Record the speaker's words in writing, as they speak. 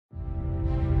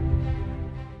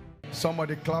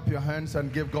Somebody clap your hands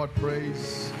and give God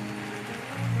praise.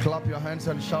 Clap your hands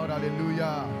and shout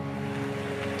hallelujah.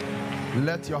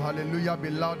 Let your hallelujah be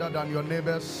louder than your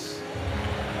neighbors.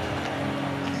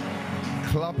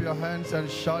 Clap your hands and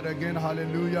shout again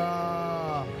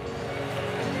hallelujah.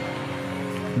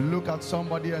 Look at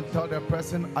somebody and tell the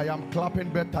person, I am clapping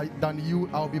better than you,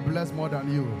 I'll be blessed more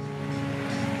than you.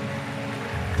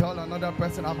 Tell another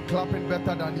person, I'm clapping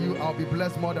better than you, I'll be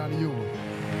blessed more than you.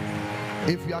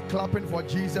 If you are clapping for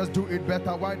Jesus, do it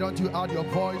better. Why don't you add your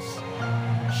voice?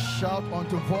 Shout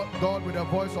unto God with a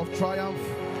voice of triumph.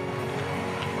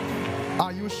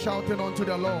 Are you shouting unto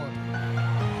the Lord?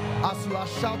 As you are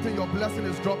shouting, your blessing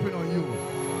is dropping on you.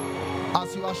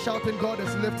 As you are shouting, God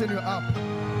is lifting you up.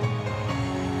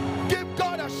 Give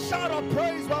God a shout of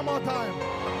praise one more time.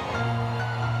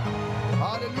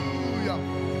 Hallelujah.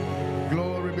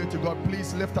 Glory be to God.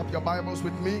 Please lift up your Bibles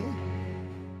with me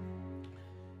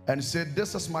and say,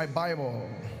 this is my Bible.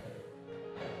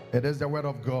 It is the word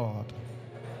of God.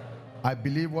 I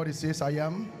believe what it says I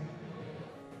am.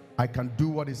 I can do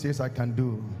what it says I can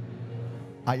do.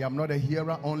 I am not a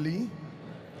hearer only,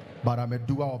 but I'm a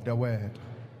doer of the word.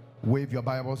 Wave your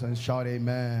Bibles and shout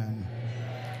amen.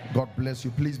 God bless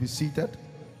you. Please be seated.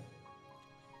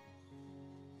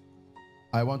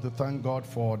 I want to thank God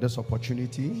for this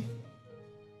opportunity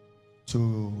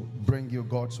to bring you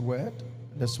God's word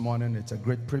this morning. It's a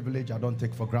great privilege I don't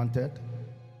take for granted.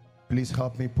 Please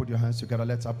help me put your hands together.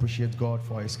 Let's appreciate God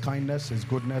for his kindness, his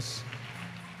goodness,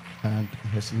 and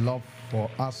his love for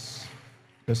us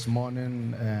this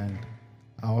morning. And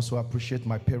I also appreciate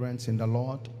my parents in the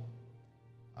Lord,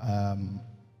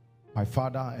 my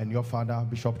father and your father,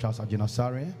 Bishop Charles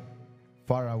Ajinasare,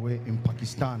 far away in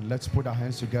Pakistan. Let's put our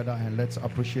hands together and let's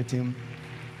appreciate him.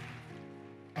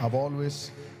 I've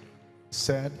always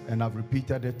said, and I've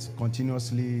repeated it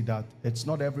continuously, that it's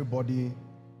not everybody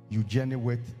you journey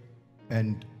with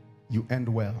and you end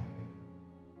well.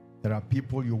 There are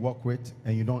people you work with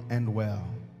and you don't end well.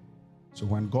 So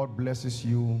when God blesses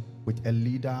you with a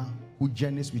leader who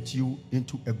journeys with you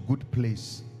into a good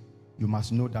place, you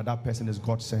must know that that person is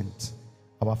God sent.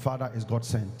 Our Father is God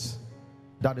sent.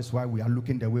 That is why we are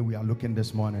looking the way we are looking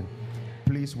this morning.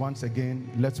 Please, once again,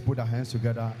 let's put our hands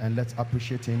together and let's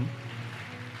appreciate him.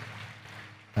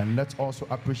 And let's also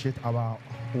appreciate our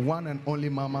one and only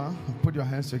Mama. Put your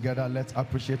hands together. Let's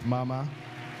appreciate Mama.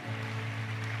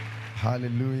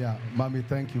 Hallelujah. Mommy,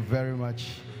 thank you very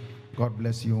much. God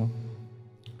bless you.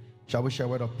 Shall we share a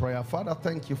word of prayer? Father,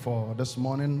 thank you for this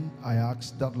morning. I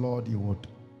ask that, Lord, you would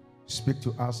speak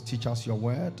to us, teach us your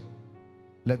word.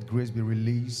 Let grace be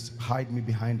released. Hide me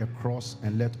behind the cross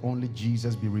and let only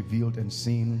Jesus be revealed and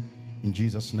seen. In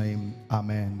Jesus' name,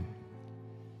 amen.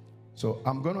 So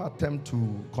I'm going to attempt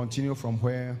to continue from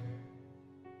where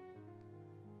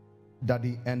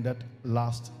Daddy ended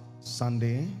last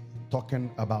Sunday,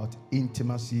 talking about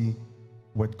intimacy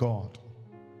with God.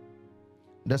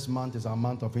 This month is our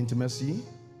month of intimacy,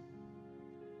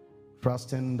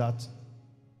 trusting that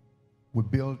we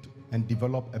build and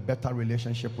develop a better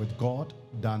relationship with God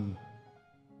than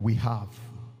we have.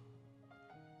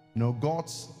 You know,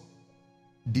 God's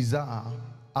desire,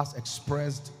 as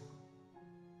expressed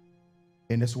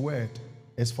in his word,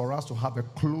 is for us to have a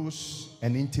close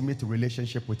and intimate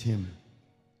relationship with him.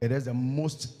 It is the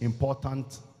most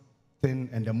important thing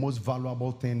and the most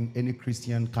valuable thing any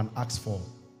Christian can ask for.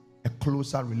 A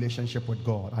closer relationship with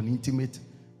God, an intimate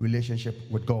relationship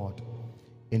with God.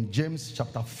 In James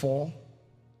chapter 4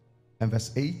 and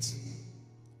verse 8,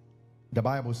 the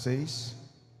Bible says,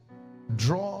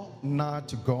 draw nigh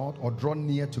to God, or draw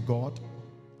near to God,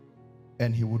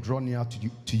 and he will draw near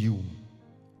to you.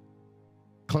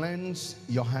 Cleanse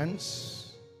your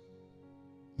hands,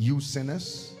 you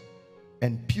sinners,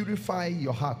 and purify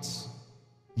your hearts,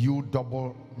 you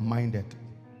double-minded.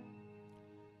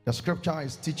 The scripture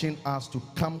is teaching us to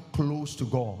come close to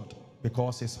God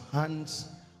because his hands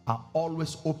are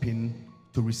always open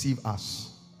to receive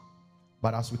us.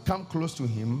 But as we come close to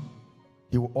him,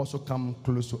 he will also come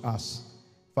close to us.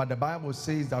 For the Bible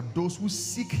says that those who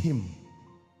seek him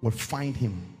will find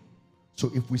him.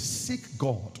 So if we seek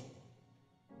God,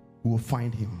 we will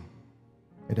find him.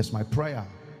 It is my prayer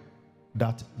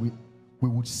that we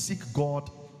would seek God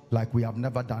like we have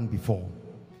never done before.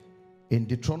 In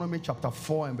Deuteronomy chapter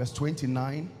 4 and verse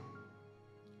 29,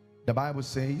 the Bible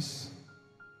says,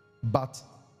 but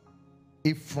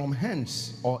if from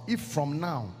hence, or if from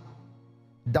now,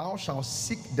 thou shalt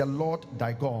seek the Lord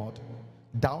thy God,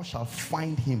 thou shalt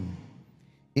find him,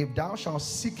 if thou shalt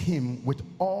seek him with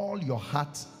all your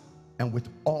heart and with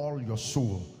all your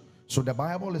soul. So the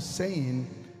Bible is saying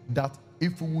that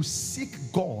if we will seek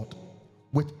God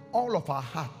with all of our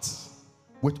hearts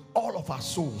with all of our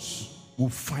souls, we'll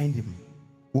find him.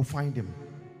 We'll find him.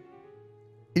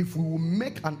 If we will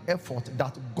make an effort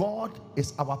that God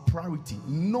is our priority,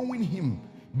 knowing him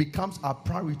becomes our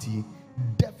priority,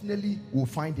 definitely we'll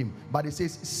find him. But it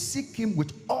says, seek him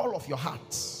with all of your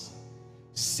hearts.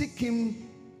 Seek him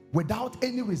without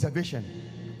any reservation,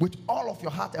 with all of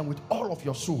your heart and with all of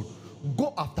your soul.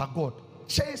 Go after God,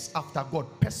 chase after God,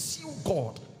 pursue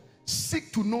God,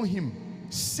 seek to know him,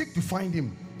 seek to find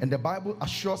him. And the Bible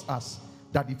assures us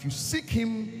that if you seek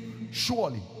him,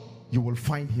 surely you will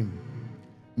find him.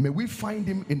 May we find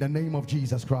him in the name of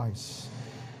Jesus Christ.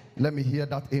 Let me hear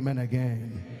that amen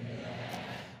again.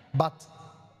 But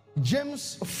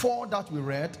James 4 that we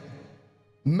read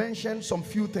mentioned some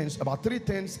few things, about 3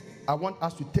 things I want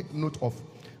us to take note of.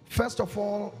 First of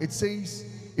all, it says,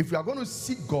 if you are going to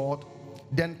seek God,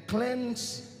 then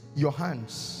cleanse your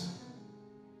hands.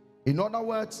 In other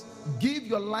words, give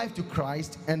your life to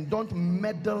Christ and don't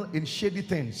meddle in shady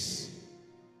things.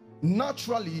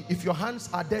 Naturally, if your hands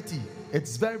are dirty,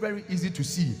 it's very, very easy to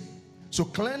see. So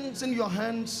cleansing your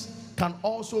hands can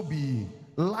also be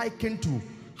likened to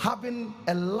having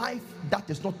a life that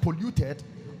is not polluted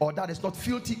or that is not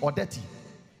filthy or dirty.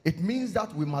 It means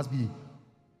that we must be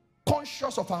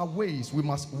conscious of our ways. We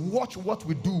must watch what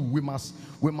we do. We must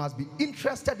be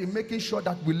interested in making sure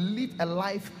that we live a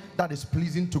life that is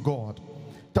pleasing to God.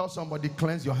 Tell somebody,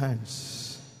 cleanse your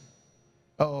hands.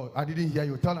 Oh, I didn't hear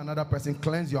you. Tell another person,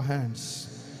 cleanse your hands.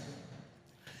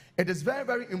 It is very,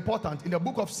 very important. In the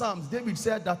book of Psalms, David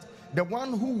said that the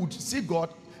one who would see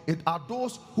God, it are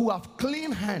those who have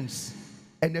clean hands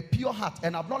and a pure heart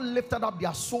and have not lifted up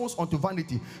their souls unto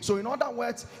vanity. So in other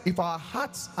words, if our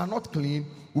hearts are not clean,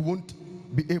 we won't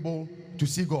be able to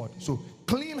see God. So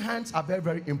clean hands are very,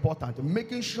 very important.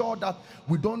 Making sure that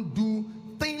we don't do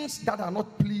things that are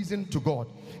not pleasing to God.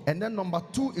 And then number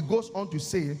 2, it goes on to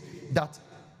say that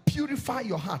purify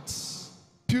your hearts.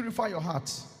 Purify your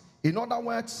hearts. In other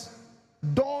words,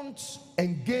 don't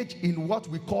engage in what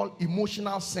we call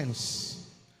emotional sins.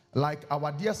 Like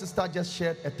our dear sister just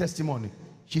shared a testimony.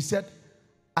 She said,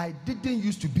 I didn't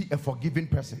used to be a forgiving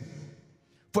person.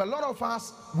 For a lot of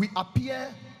us, we appear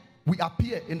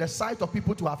in the sight of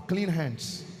people to have clean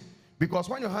hands. Because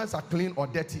when your hands are clean or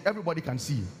dirty, everybody can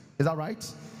see. Is that right?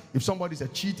 If somebody is a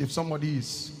cheat, if somebody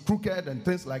is crooked and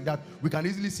things like that, we can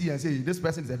easily see and say, this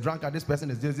person is a drunkard, this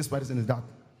person is this person is that.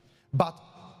 But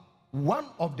one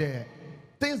of the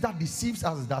things that deceives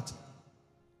us is that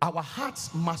our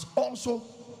hearts must also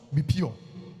be pure.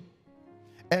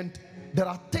 And there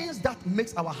are things that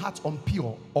makes our hearts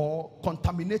impure or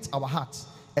contaminate our hearts.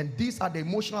 And these are the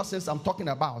emotional sins I'm talking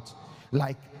about,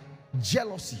 like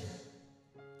jealousy.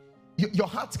 Your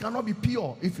heart cannot be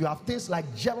pure if you have things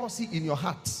like jealousy in your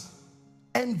heart,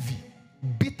 envy,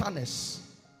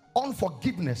 bitterness,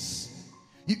 unforgiveness.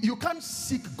 You can't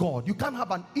seek God. You can't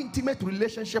have an intimate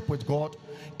relationship with God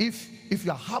if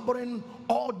you are harboring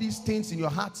all these things in your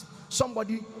heart.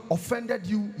 Somebody offended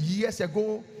you years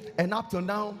ago, and up till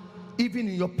now, even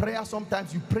in your prayer,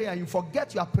 sometimes you pray and you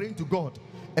forget you are praying to God,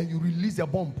 and you release a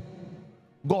bomb.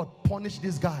 God, punish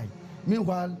this guy.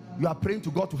 Meanwhile, you are praying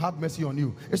to God to have mercy on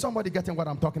you. Is somebody getting what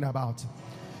I'm talking about?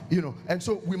 You know, and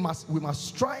so we must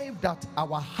strive that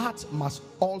our heart must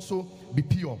also be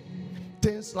pure.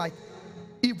 Things like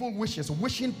evil wishes,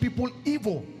 wishing people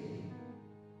evil,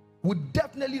 would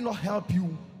definitely not help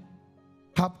you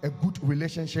have a good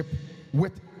relationship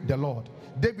with the Lord.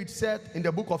 David said in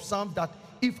the book of Psalms that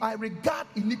if I regard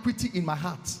iniquity in my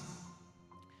heart,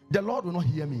 the Lord will not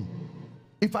hear me.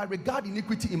 If I regard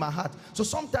iniquity in my heart. So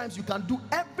sometimes you can do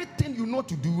everything you know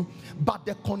to do, but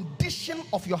the condition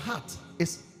of your heart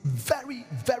is very,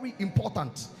 very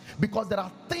important, because there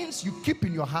are things you keep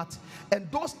in your heart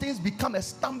and those things become a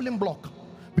stumbling block.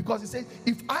 Because he says,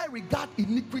 if I regard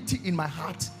iniquity in my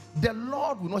heart, the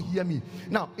Lord will not hear me.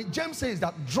 Now, James says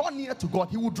that draw near to God,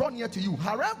 he will draw near to you.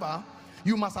 However,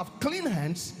 you must have clean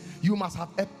hands, you must have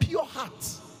a pure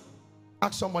heart.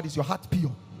 Ask somebody, is your heart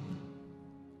pure?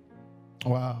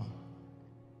 Wow.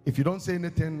 If you don't say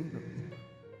anything,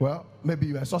 well, maybe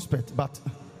you're a suspect, but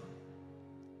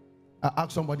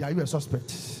ask somebody, are you a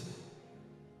suspect?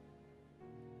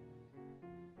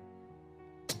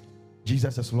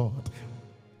 Jesus is Lord.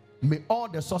 May all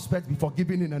the suspects be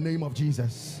forgiven in the name of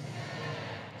Jesus.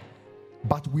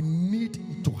 But we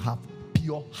need to have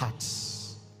pure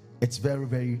hearts. It's very,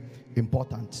 very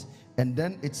important. And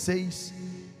then it says,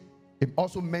 it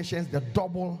also mentions the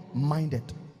double-minded.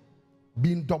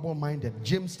 Being double-minded.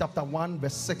 James chapter 1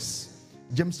 verse 6.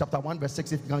 James chapter 1 verse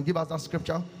 6. If you can give us that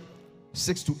scripture,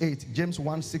 6 to 8. James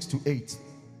 1, 6 to 8.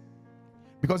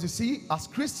 Because you see, as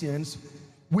Christians,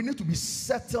 we need to be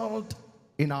settled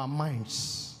in our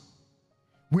minds.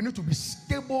 We need to be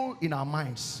stable in our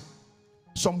minds.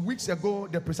 Some weeks ago,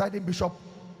 the presiding bishop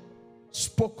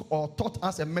spoke or taught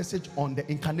us a message on the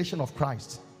incarnation of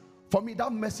Christ. For me,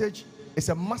 that message is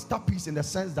a masterpiece in the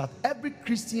sense that every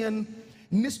Christian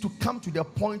needs to come to the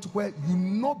point where you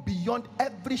know beyond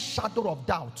every shadow of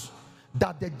doubt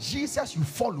that the Jesus you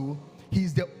follow, he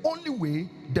is the only way,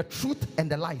 the truth, and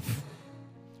the life.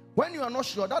 When you are not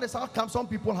sure, that is how come some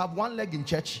people have one leg in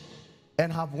church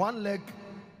and have one leg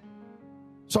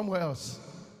somewhere else.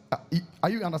 Are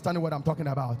you understanding what I'm talking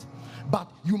about? But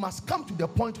you must come to the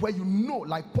point where you know,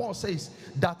 like Paul says,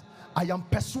 that I am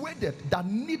persuaded that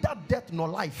neither death nor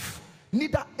life,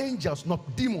 neither angels nor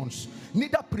demons,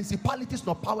 neither principalities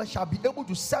nor powers shall be able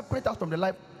to separate us from the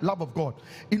love of God.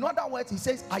 In other words, he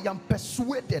says, I am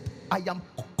persuaded, I am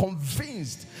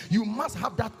convinced. You must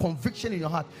have that conviction in your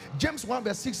heart. James 1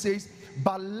 verse 6 says,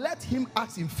 but let him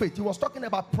act in faith. He was talking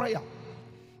about prayer.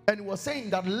 And he was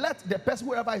saying that let the person,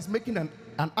 whoever is making an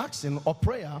action or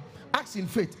prayer, act in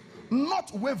faith,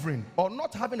 not wavering or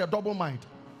not having a double mind.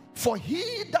 For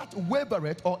he that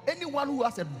wavereth, or anyone who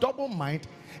has a double mind,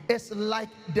 is like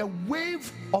the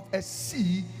wave of a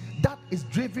sea that is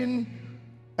driven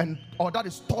or that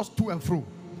is tossed to and fro.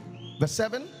 Verse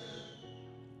 7.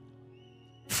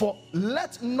 For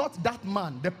let not that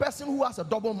man, the person who has a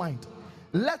double mind,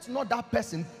 let not that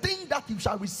person think that he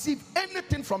shall receive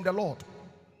anything from the Lord.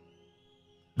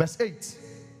 Verse 8.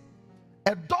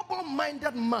 A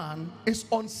double-minded man is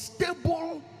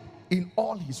unstable in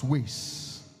all his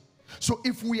ways. So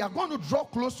if we are going to draw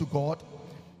close to God,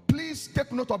 please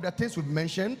take note of the things we've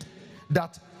mentioned,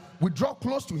 that we draw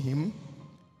close to him.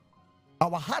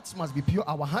 Our hearts must be pure,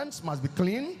 our hands must be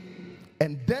clean,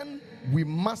 and then we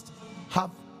must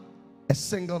have a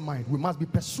single mind. We must be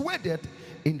persuaded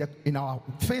in our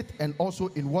faith and also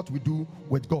in what we do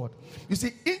with God. You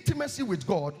see, intimacy with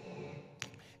God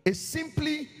is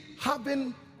simply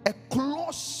having a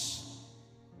close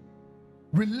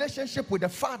relationship with the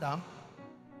Father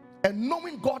and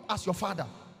knowing God as your Father.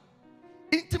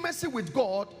 Intimacy with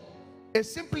God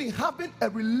is simply having a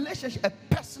relationship, a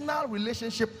personal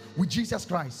relationship with Jesus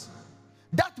Christ.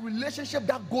 That relationship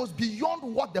that goes beyond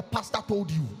what the pastor told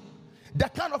you. The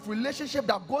kind of relationship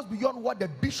that goes beyond what the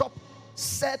bishop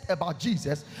said about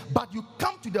Jesus, but you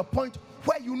come to the point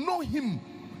where you know him.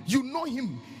 You know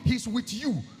him. He's with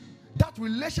you. That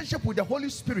relationship with the Holy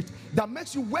Spirit that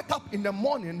makes you wake up in the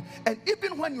morning, and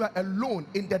even when you are alone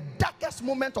in the darkest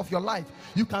moment of your life,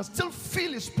 you can still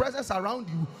feel his presence around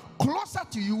you, closer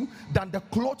to you than the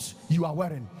clothes you are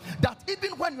wearing. That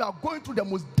even when you are going through the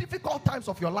most difficult times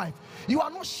of your life, you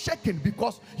are not shaken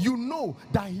because you know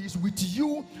that he is with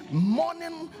you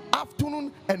morning,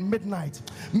 afternoon, and midnight.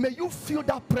 May you feel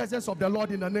that presence of the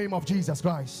Lord in the name of Jesus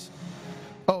Christ.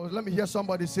 Oh, let me hear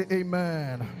somebody say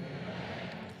amen.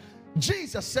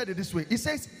 Jesus said it this way. He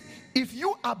says, if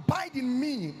you abide in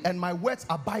me and my words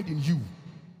abide in you,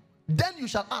 then you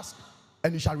shall ask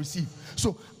and you shall receive.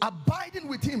 So abiding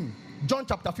with him, John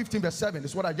chapter 15 verse 7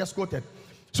 is what I just quoted.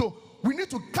 So we need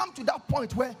to come to that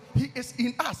point where he is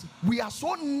in us. We are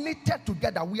so knitted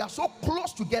together, we are so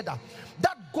close together,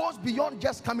 that goes beyond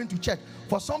just coming to church.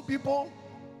 For some people,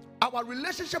 our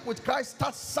relationship with Christ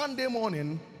starts Sunday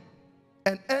morning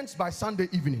and ends by Sunday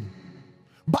evening.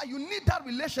 But you need that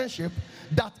relationship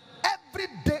that every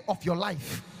day of your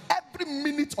life, every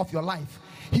minute of your life,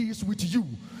 he is with you.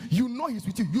 You know he's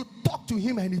with you. You talk to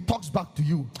him and he talks back to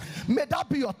you. May that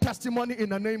be your testimony in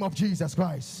the name of Jesus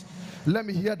Christ. Let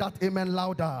me hear that amen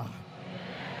louder.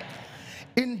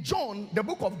 In John, the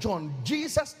book of John,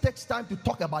 Jesus takes time to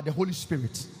talk about the Holy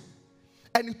Spirit.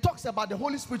 And he talks about the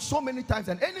Holy Spirit so many times.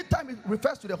 And anytime he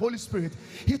refers to the Holy Spirit,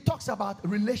 he talks about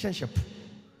relationship.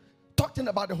 Talking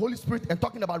about the Holy Spirit and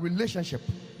talking about relationship.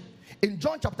 In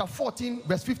John chapter 14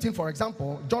 verse 15, for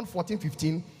example, John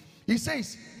 14:15, he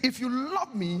says, if you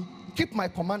love me, keep my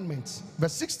commandments.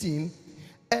 Verse 16,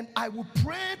 and I will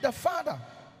pray the Father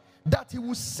that he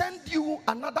will send you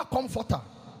another comforter,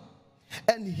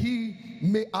 and he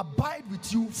may abide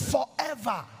with you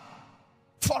forever.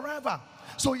 Forever.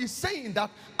 So he's saying that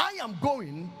I am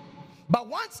going, but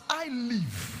once I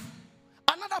leave,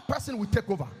 another person will take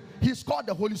over. He's called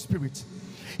the Holy Spirit.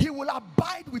 He will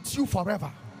abide with you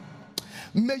forever.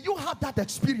 May you have that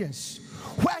experience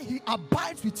where he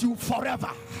abides with you forever.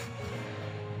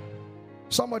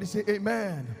 Somebody say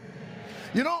amen.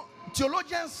 You know,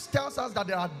 theologians tells us that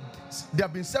there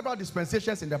have been several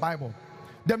dispensations in the Bible.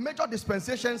 The major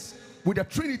dispensations with the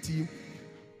Trinity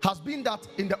has been that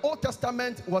in the Old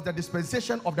Testament was the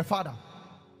dispensation of the Father.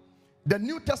 The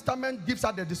New Testament gives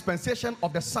us the dispensation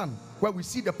of the Son, where we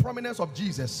see the prominence of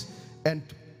Jesus and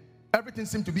Everything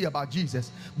seemed to be about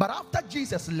Jesus. But after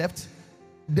Jesus left,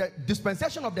 the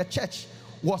dispensation of the church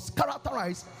was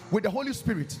characterized with the Holy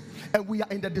Spirit, and we are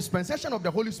in the dispensation of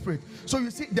the Holy Spirit. So you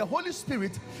see, the Holy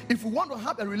Spirit, if we want to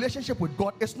have a relationship with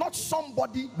God, it's not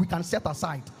somebody we can set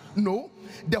aside. No,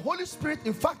 the Holy Spirit,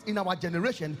 in fact, in our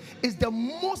generation, is the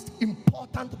most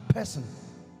important person.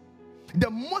 The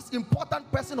most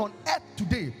important person on earth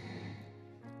today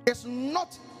is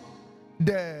not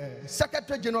the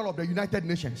Secretary General of the United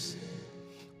Nations.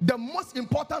 The most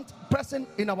important person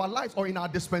in our lives or in our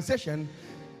dispensation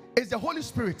is the Holy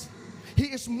Spirit. He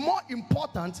is more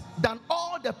important than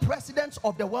all the presidents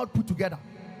of the world put together.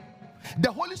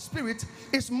 The Holy Spirit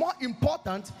is more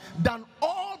important than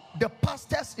all the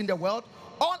pastors in the world,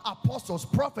 all apostles,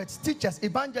 prophets, teachers,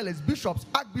 evangelists, bishops,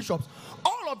 archbishops,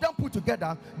 all of them put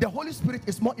together. The Holy Spirit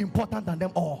is more important than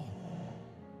them all.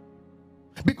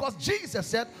 Because Jesus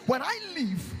said, when I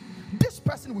leave, this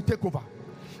person will take over.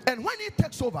 And when he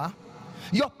takes over,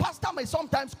 your pastor may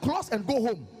sometimes close and go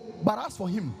home, but as for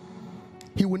him,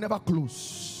 he will never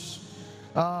close.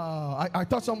 I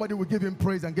thought somebody would give him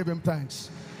praise and give him thanks.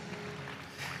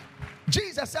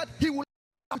 Jesus said he will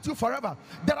with you forever.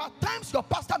 There are times your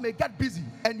pastor may get busy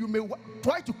and you may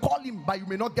try to call him, but you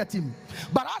may not get him.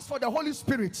 But as for the Holy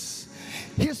Spirit,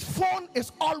 his phone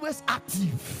is always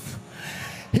active.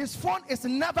 His phone is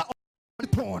never on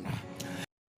tone.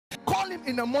 Call him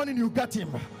in the morning, you get him.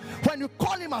 When you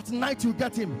call him at night, you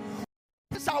get him.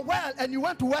 Things are well and you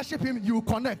want to worship him, you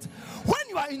connect. When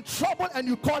you are in trouble and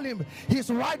you call him, he's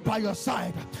right by your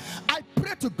side. I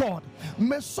pray to God,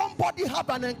 may somebody have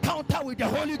an encounter with the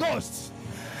Holy Ghost.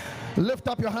 Lift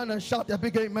up your hand and shout a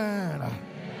big amen.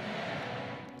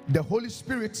 The Holy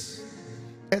Spirit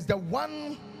is the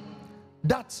one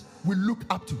that we look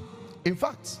up to. In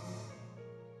fact,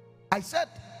 I said,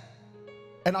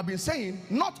 and I've been saying,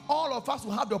 not all of us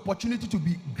will have the opportunity to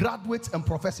be graduates and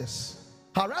professors.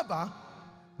 However,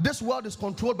 this world is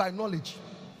controlled by knowledge.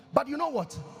 But you know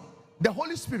what? The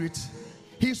Holy Spirit,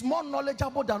 he is more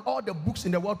knowledgeable than all the books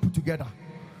in the world put together.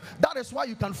 That is why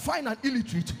you can find an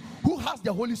illiterate who has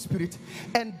the Holy Spirit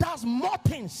and does more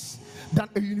things than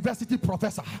a university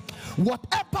professor.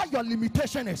 Whatever your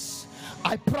limitation is,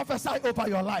 I prophesy over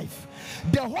your life,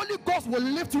 the Holy Ghost will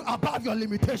lift you above your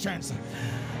limitations.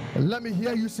 Let me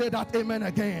hear you say that amen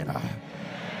again.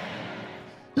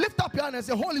 Lift up your hand and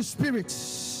say, Holy Spirit,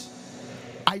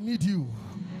 I need you.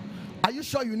 Are you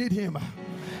sure you need him?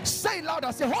 Say it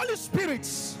louder. Say, Holy Spirit,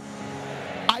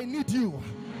 I need you.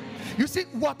 You see,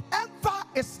 whatever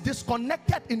is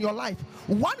disconnected in your life,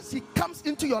 once he comes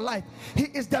into your life, he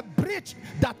is the bridge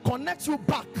that connects you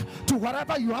back to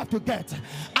wherever you have to get.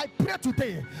 I pray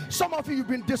today, some of you, you've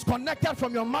been disconnected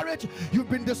from your marriage, you've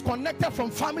been disconnected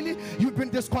from family, you've been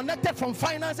disconnected from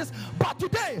finances, but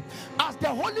today, as the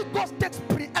Holy Ghost takes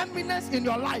preeminence in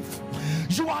your life,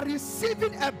 you are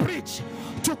receiving a bridge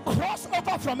to cross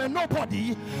over from a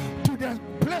nobody to the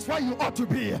place where you ought to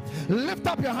be. Lift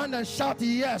up your hand and shout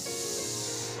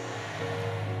yes.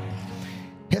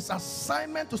 His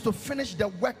assignment is to finish the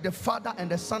work the Father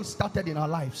and the Son started in our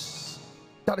lives.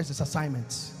 That is his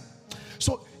assignment.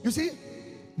 So you see,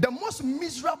 the most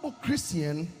miserable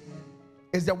Christian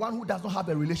is the one who does not have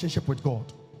a relationship with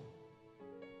God.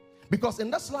 Because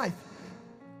in this life,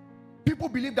 people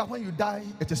believe that when you die,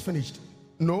 it is finished.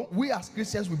 No, we as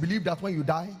Christians, we believe that when you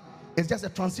die, it's just a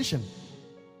transition.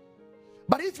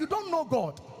 But if you don't know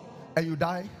God and you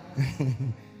die,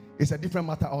 it's a different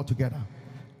matter altogether.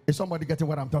 Is somebody getting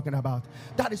what I'm talking about?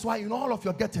 That is why in all of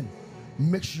your getting,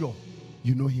 make sure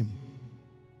you know him.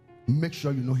 Make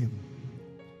sure you know him.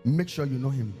 Make sure you know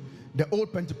him. The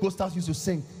old Pentecostals used to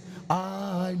sing,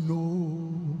 I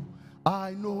know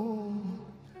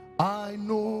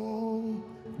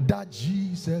that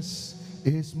Jesus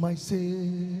is my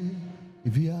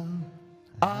Savior.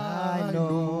 I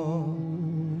know.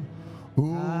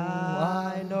 Oh,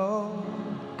 I know.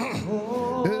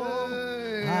 Oh,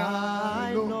 hey,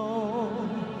 I know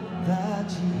that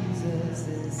Jesus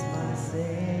is my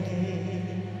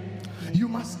Savior. You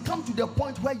must come to the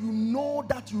point where you know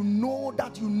that you know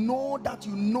that you know that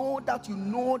you know that you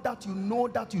know that you know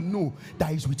that you know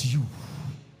that is with you.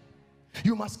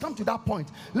 You must come to that point.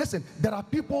 Listen, there are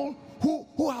people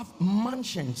who have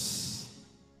mansions,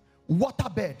 water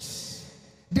beds.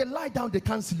 They lie down, they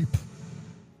can't sleep.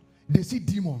 They see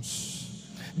demons.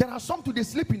 There are some they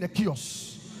sleep in a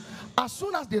kiosk. As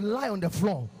soon as they lie on the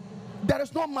floor, there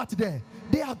is no mat there.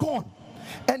 They are gone.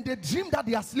 And they dream that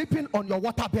they are sleeping on your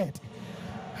water bed.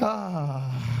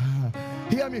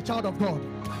 Hear me, child of God.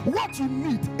 What you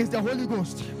need is the Holy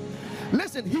Ghost.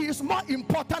 Listen, he is more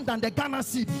important than the Ghana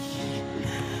city.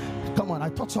 Come on. I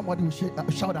thought somebody would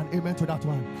shout an amen to that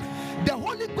one. The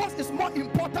Holy Ghost is more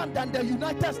important than the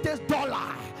United States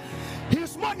dollar. He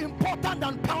is more important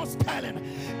than pound sterling.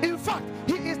 In fact,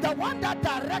 he is the one that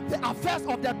directs the affairs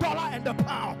of the dollar and the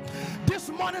pound. This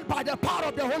morning, by the power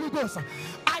of the Holy Ghost,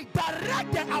 I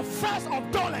direct the affairs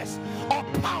of dollars, of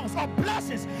pounds, of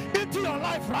blessings into your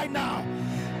life right now.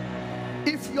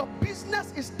 If your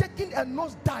business is taking a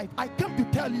nosedive, I came to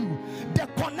tell you, the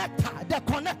connector,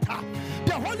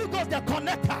 the Holy Ghost, the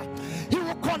connector, he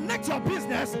will connect your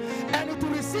business and it will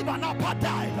receive an upper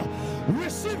dive.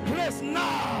 Receive grace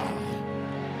now.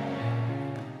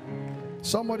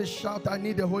 Somebody shout, I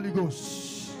need the Holy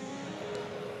Ghost.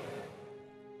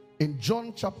 In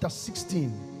John chapter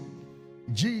 16,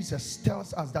 Jesus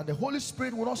tells us that the Holy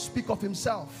Spirit will not speak of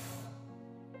himself.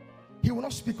 He will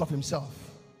not speak of himself,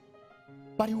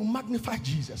 but he will magnify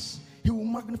Jesus. He will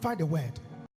magnify the word.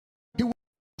 He will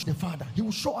show the Father. He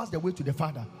will show us the way to the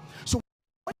Father. So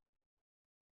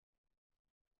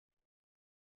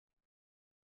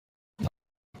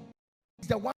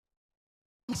the one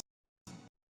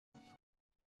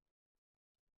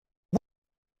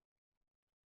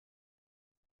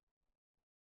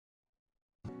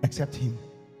except him.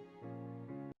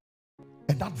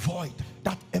 And that void,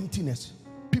 that emptiness,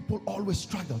 people always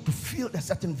struggle to fill a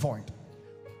certain void.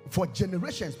 For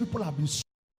generations, people have been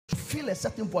to fill a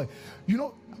certain void. You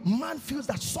know, man feels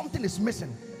that something is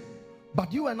missing.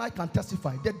 But you and I can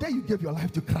testify, the day you gave your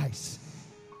life to Christ,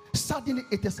 suddenly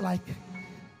it is like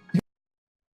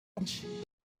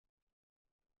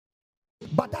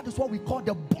but that is what we call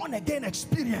the born again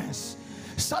experience.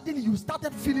 Suddenly you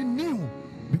started feeling new,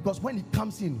 because when it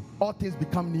comes in, all things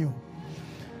become new.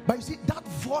 But you see, that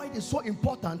void is so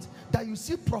important that you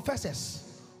see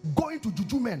professors going to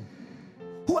juju men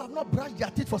who have not brushed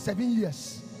their teeth for 7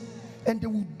 years, and they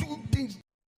will do things,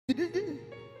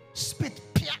 spit,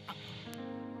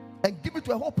 and give it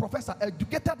to a whole professor,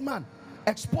 educated man,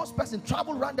 exposed person,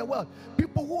 travel around the world,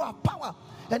 people who have power,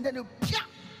 and then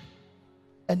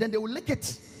they will lick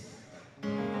it,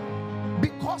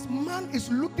 because man is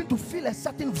looking to fill a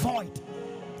certain void.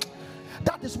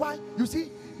 That is why you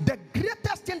see, the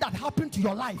greatest thing that happened to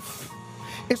your life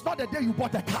is not the day you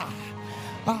bought a car.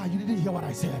 You didn't hear what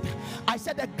I said. I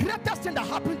said the greatest thing that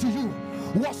happened to you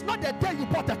was not the day you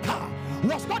bought a car,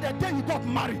 was not the day you got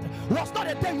married, was not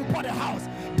the day you bought a house.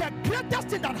 The greatest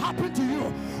thing that happened to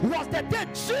you was the day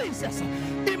Jesus,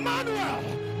 Emmanuel,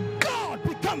 God,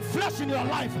 become flesh in your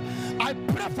life. I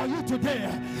pray for you today,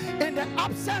 in the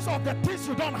absence of the things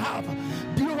you don't have,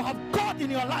 you have God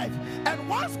in your life. And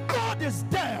once God is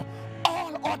there,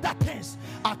 all other things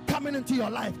are coming into your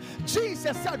life.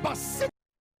 Jesus said, but seek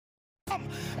him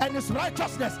and his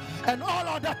righteousness, and all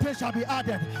other things shall be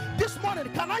added. This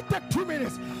morning, can I take 2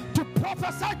 minutes to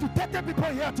prophesy to 30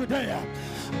 people here today?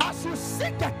 As you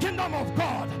seek the kingdom of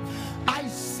God, I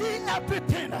see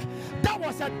everything that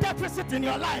was a deficit in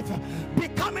your life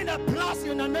becoming a plus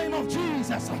in the name of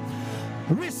Jesus.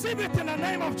 Receive it in the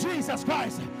name of Jesus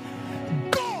Christ.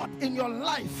 God in your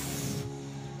life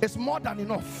is more than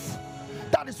enough.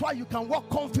 That is why you can walk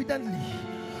confidently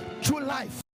through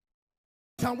life.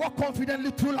 You can walk confidently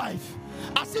through life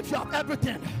as if you have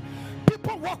everything.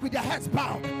 People walk with their heads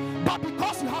bowed, but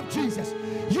because you have Jesus,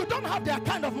 you don't have the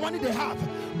kind of money they have.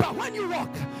 But when you walk,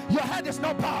 your head is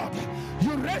not bowed.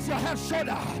 You raise your head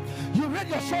shoulder, you raise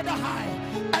your shoulder high,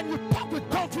 and you talk with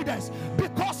confidence,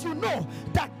 because you know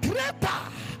that greater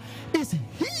is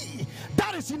he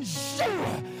that is in you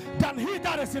than he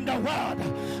that is in the world.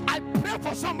 I pray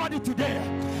for somebody today.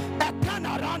 A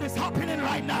turnaround is happening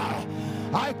right now.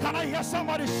 Can I hear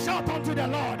somebody shout unto the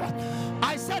Lord?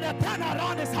 I said a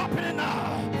turnaround is happening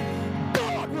now.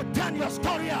 God will turn your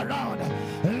story around.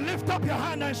 Lift up your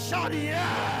hand and shout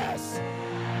yes.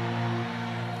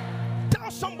 Tell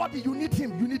somebody you need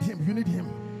him, you need him, you need him.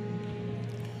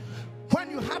 When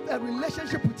you have a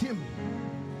relationship with him,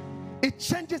 it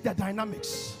changes the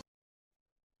dynamics.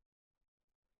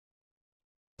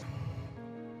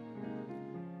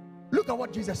 Look at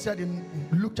what Jesus said in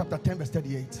Luke chapter 10 verse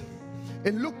 38.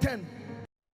 In Luke 10,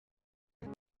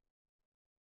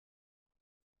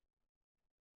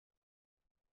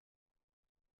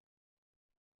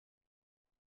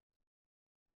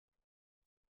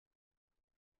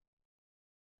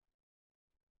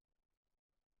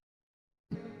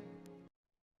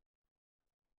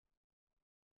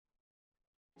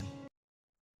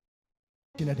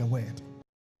 the word,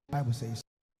 the Bible says.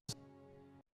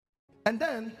 And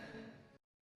then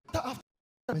after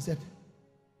he said,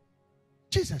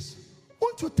 Jesus,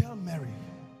 won't you tell Mary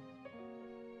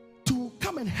to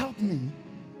come and help me,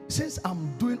 since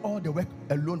I'm doing all the work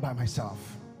alone by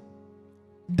myself?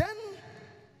 Then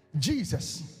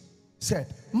Jesus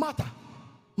said, Martha,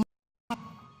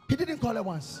 he didn't call her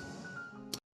once.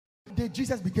 Then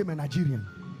Jesus became a Nigerian.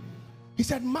 He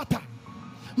said, Martha,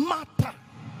 Martha,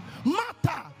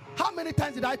 Martha, how many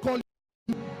times did I call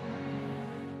you?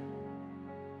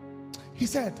 He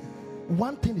said,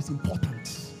 one thing is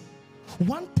important,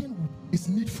 one thing is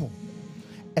needful,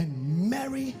 and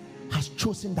Mary has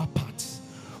chosen that part.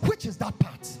 Which is that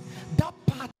part? That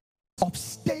part of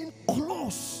staying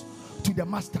close to the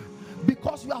master,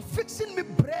 because you are fixing me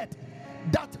bread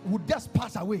that would just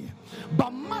pass away, but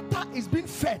Martha is being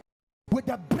fed with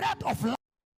the bread of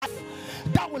life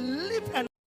that will live and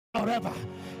forever.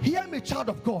 Hear me, child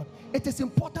of God. It is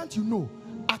important you know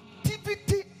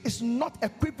activity is not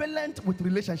equivalent with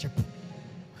relationship.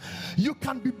 You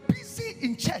can be busy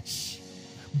in church,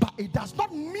 but it does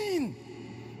not mean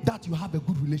that you have a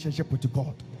good relationship with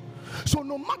God. So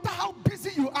no matter how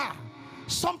busy you are,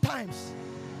 sometimes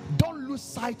don't lose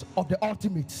sight of the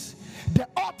ultimate. The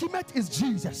ultimate is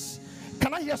Jesus.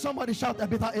 Can I hear somebody shout a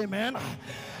bitter amen?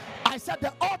 I said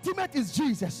the ultimate is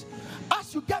Jesus.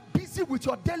 As you get busy with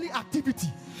your daily activity,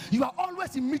 you are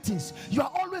always in meetings, you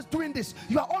are always doing this,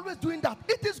 you are always doing that.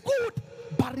 It is good,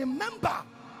 but remember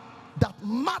that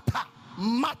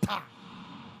matter.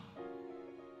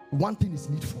 One thing is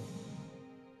needful,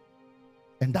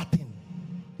 and that thing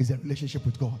is a relationship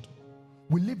with God.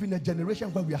 We live in a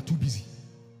generation where we are too busy.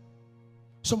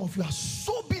 Some of you are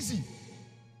so busy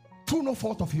through no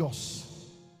fault of yours.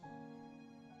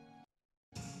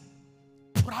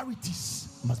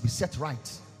 Priorities must be set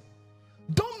right.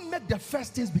 Don't make the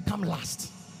first things become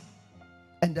last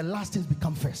and the last things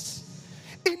become first.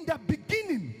 In the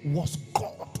beginning was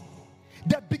God.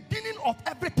 The beginning of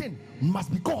everything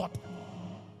must be God.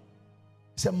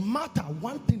 It's a matter,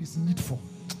 one thing is needful.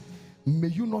 May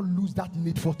you not lose that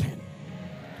needful thing.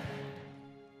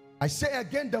 I say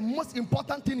again, the most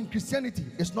important thing in Christianity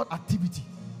is not activity,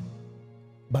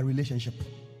 but relationship.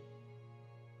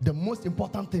 The most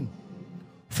important thing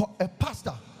for a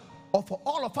pastor or for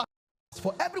all of us,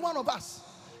 for every one of us,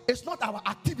 it's not our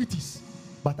activities,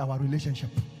 but our relationship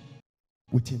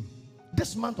with Him.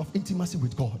 This month of intimacy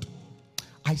with God,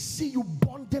 I see you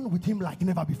bonding with Him like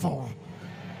never before.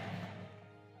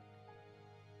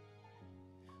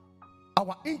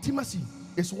 Our intimacy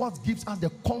is what gives us the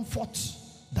comfort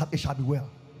that it shall be well.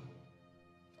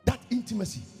 That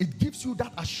intimacy, it gives you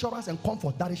that assurance and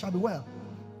comfort that it shall be well.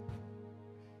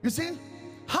 You see,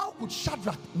 how could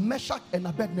Shadrach, Meshach, and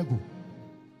Abednego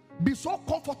be so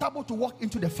comfortable to walk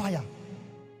into the fire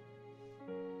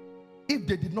if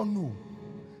they did not know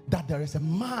that there is a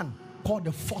man called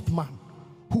the fourth man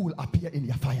who will appear in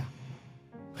their fire?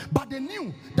 But they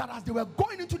knew that as they were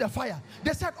going into the fire,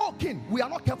 they said, "Oh king, we are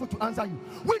not careful to answer you.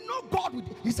 We know God would,"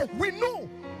 he said, "we know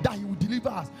that He will deliver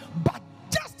us, but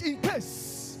just in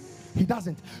case He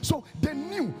doesn't." So they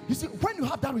knew. You see, when you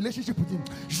have that relationship with Him,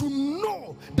 you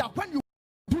know that when you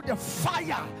through the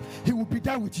fire, He will be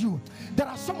there with you. There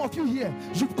are some of you here,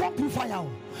 you've gone through fire,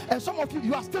 and some of you,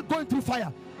 you are still going through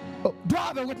fire. Oh, do I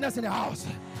have a witness in the house?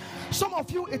 Some of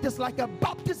you, it is like a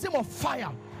baptism of fire.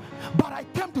 But I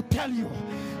came to tell you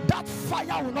that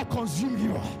fire will not consume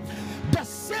you. The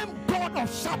same God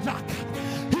of Shadrach,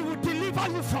 He will deliver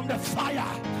you from the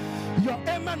fire. Your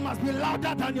amen must be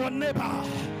louder than your neighbor.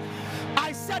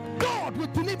 I said God will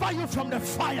deliver you from the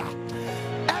fire.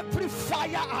 Every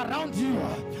fire around you.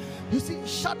 You see,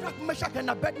 Shadrach, Meshach,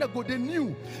 and Abednego, they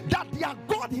knew that their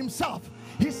God Himself,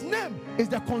 His name is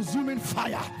the consuming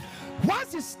fire.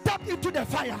 Once He stepped into the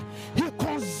fire, He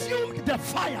consumed the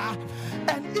fire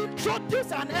and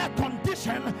introduced an air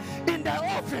condition in the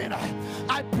oven.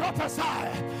 I prophesy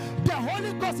the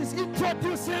Holy Ghost is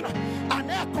introducing an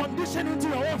air condition into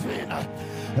your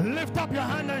oven. Lift up your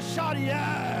hand and shout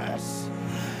yes.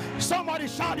 Somebody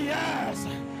shout yes.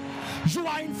 You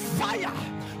are in fire,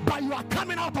 but you are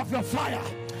coming out of your fire.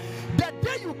 The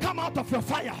day you come out of your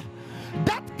fire,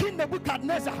 that King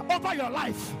Nebuchadnezzar over your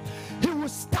life, he will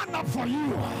stand up for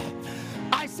you.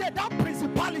 I said that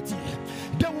principality,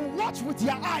 they will watch with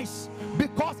their eyes,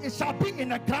 because it shall be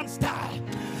in a grand style.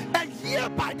 A year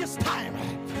by this time,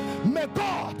 may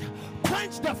God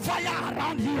quench the fire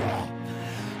around you.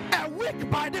 A week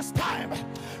by this time,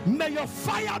 may your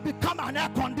fire become an air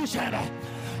conditioner.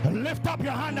 Lift up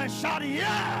your hand and shout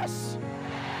yes.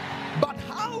 But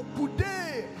how could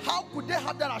they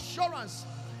have that assurance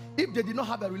if they did not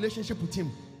have a relationship with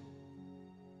Him?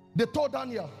 They told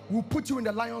Daniel, "We'll put you in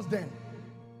the lion's den."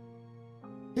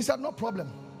 He said, "No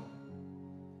problem.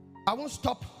 I won't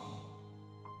stop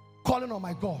calling on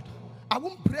my God. I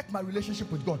won't break my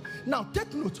relationship with God." Now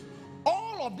take note,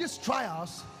 all of these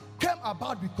trials came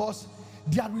about because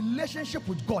their relationship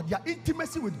with God, their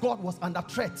intimacy with God was under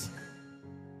threat.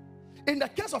 In the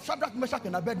case of Shadrach, Meshach,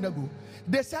 and Abednego,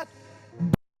 they said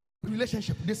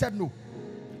relationship. They said no.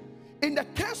 In the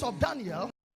case of Daniel,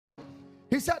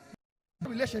 he said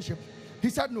relationship. He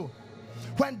said no.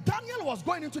 When Daniel was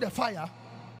going into the fire,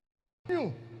 he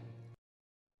knew.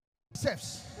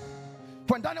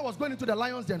 When Daniel was going into the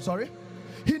lion's den,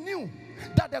 he knew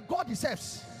that the God he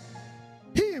serves,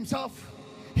 he himself,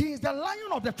 he is the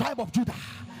Lion of the tribe of Judah.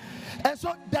 And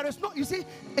so there is no, you see,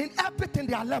 in everything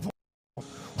there are levels.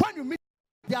 When you meet,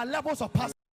 there are levels of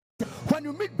pastors. When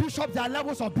you meet bishops, there are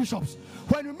levels of bishops.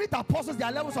 When you meet apostles, there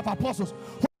are levels of apostles.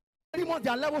 When you meet demons,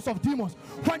 there are levels of demons.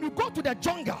 When you go to the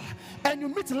jungle and you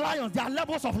meet lions, there are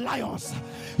levels of lions.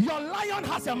 Your lion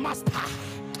has a master.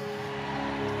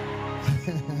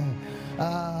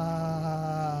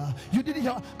 You didn't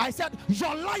hear? I said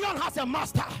your lion has a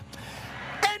master.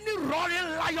 Any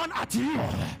roaring lion at you,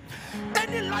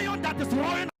 any lion that is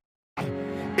roaring,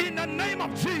 in the name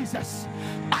of Jesus,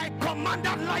 I command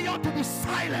that lion to be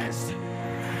silenced.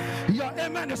 Your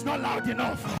amen is not loud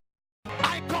enough.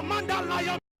 I command that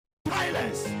lion to be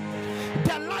silenced.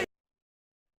 The lion,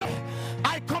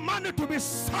 I command it to be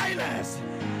silenced.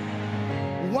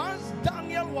 Once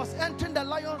Daniel was entering the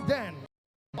lion's den,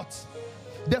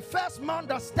 the first man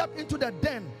that stepped into the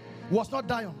den was not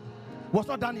Daniel.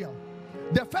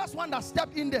 The first one that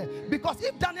stepped in there, because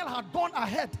if Daniel had gone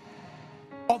ahead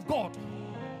of God,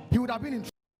 he would have been in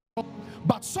trouble.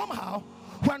 But somehow,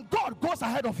 when God goes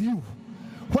ahead of you,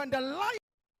 when the lion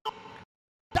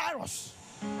Darius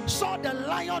saw the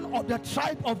lion of the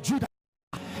tribe of Judah,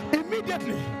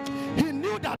 immediately he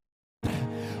knew that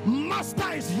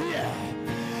master is here.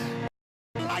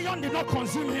 The lion did not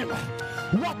consume him.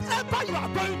 Whatever you are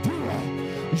going through,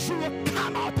 you will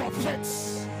come out of it.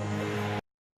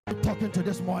 I'm talking to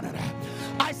this morning.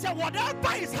 I said,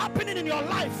 whatever is happening in your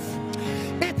life,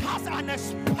 it has an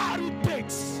expiry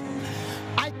date.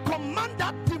 I command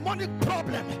that demonic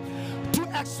problem to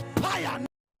expire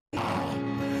now.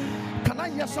 Can I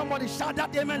hear somebody shout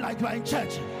that amen like you are in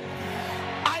church?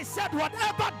 I said,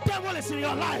 whatever devil is in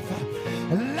your life,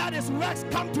 let his works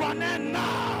come to an end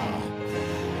now.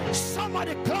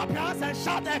 Somebody clap your hands and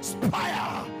shout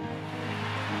expire.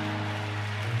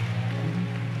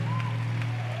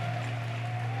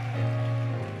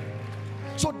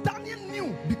 So Daniel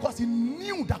knew, because he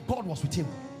knew that God was with him.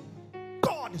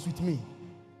 God is with me.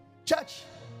 Church,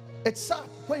 it's sad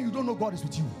when you don't know God is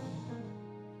with you.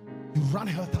 You run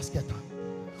helter-skelter.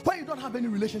 When you don't have any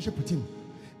relationship with him,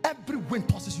 every wind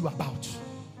tosses you about.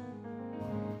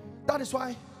 That is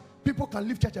why people can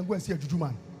leave church and go and see a juju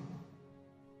man,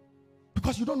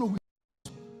 because you don't know who he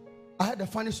is. I heard a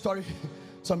funny story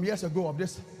some years ago of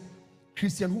this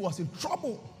Christian who was in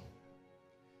trouble,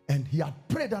 and he had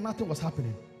prayed and nothing was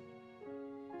happening.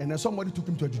 And then somebody took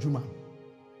him to a juju man.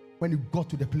 When he got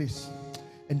to the place,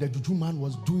 and the juju man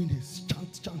was doing his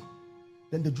chant,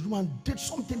 then the juju man did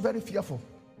something very fearful.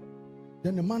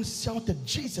 Then the man shouted,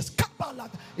 Jesus,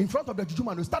 in front of the juju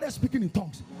man. He started speaking in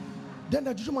tongues. Then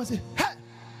the juju man said, hey,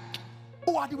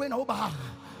 who are the way now?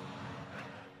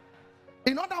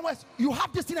 In other words, you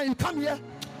have this thing and you come here,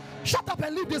 shut up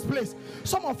and leave this place.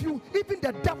 Some of you, even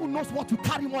the devil knows what you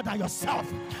carry more than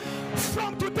yourself.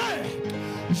 From today,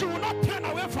 you will not turn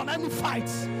away from any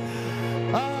fights.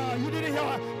 You didn't hear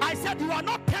what I said. You are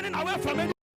not turning away from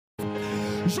any.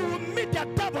 You will meet the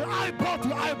devil eyeball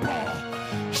to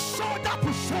eyeball, shoulder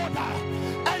to shoulder,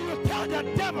 and you tell the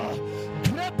devil,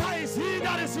 greater is he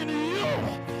that is in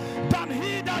you than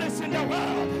he that is in the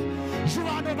world. You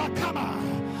are an overcomer.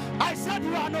 I said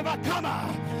you are an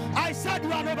overcomer. I said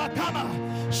you are an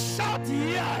overcomer. Shout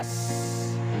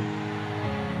yes.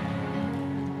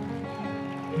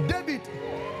 David,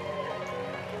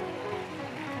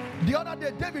 the other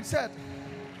day, David said,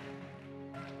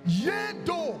 yea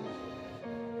though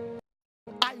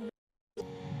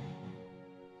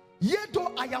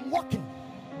I am walking.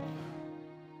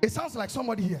 It sounds like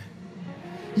somebody here.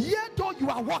 Yea though you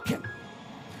are walking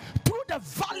through the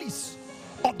valleys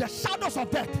of the shadows of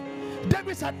death,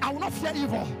 David said, I will not fear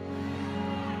evil.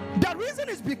 The reason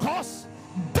is because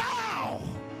thou,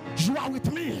 you are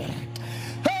with me.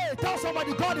 Hey, tell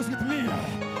somebody, God is with me.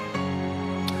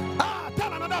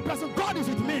 Tell another person, God is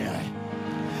with me.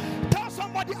 Tell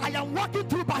somebody, I am walking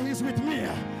through, but he's with me.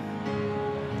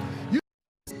 You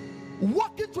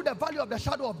walking through the valley of the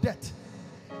shadow of death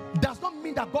does not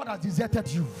mean that God has deserted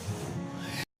you.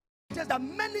 It says that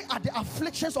many are the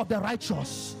afflictions of the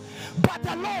righteous, but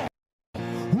the Lord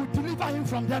will deliver him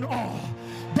from them all.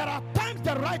 There are times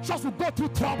times the righteous will go through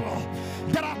trouble.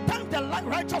 There are times the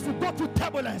righteous will go through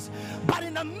turbulence. But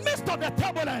in the midst of the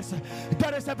turbulence,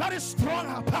 there is a very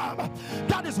strong power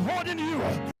that is holding you.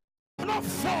 Do not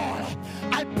fall.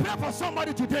 I pray for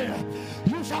somebody today.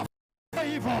 You shall fear no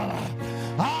evil.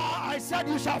 I said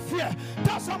you shall fear.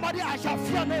 Tell somebody, I shall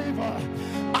fear no evil.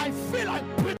 I feel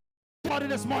like preaching somebody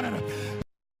this morning.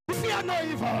 Fear no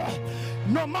evil.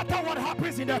 No matter what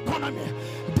happens in the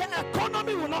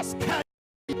economy will not scare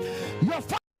you.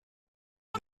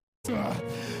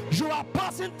 You are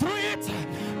passing through it,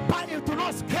 but it will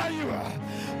not scare you.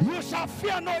 You shall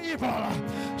fear no evil.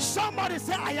 Somebody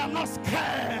say, I am not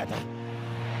scared.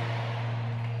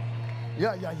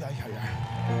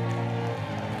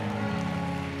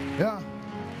 Yeah.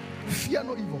 Fear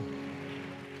no evil.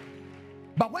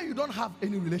 But when you don't have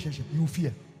any relationship, you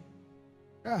fear.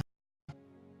 Yeah.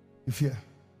 You fear.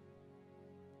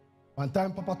 One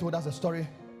time, Papa told us a story.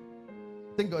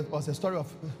 I think it was a story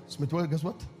of Smith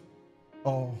Wigglesworth,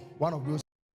 or one of those.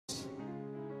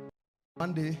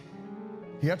 One day,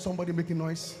 he heard somebody making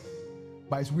noise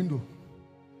by his window.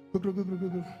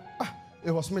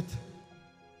 It was Smith.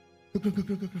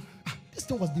 This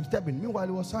thing was disturbing. Meanwhile,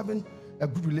 he was having a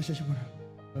good relationship with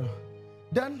her.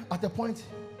 Then, at a point,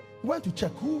 he went to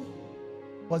check who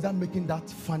was that making that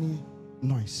funny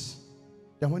noise.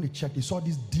 Then, when he checked, he saw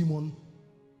this demon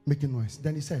making noise.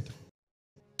 Then he said,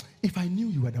 if I knew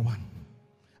you were the one,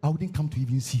 I wouldn't come to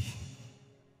even see.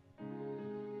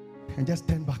 And just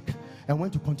turned back and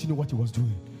went to continue what he was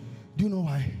doing. Do you know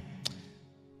why?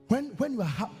 When you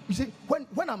are, you see,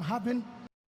 when I'm having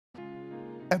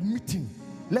a meeting,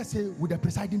 let's say with the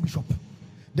presiding bishop,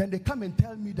 then they come and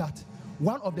tell me that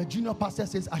one of the junior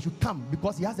pastors says I should come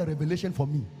because he has a revelation for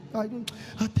me. I mean,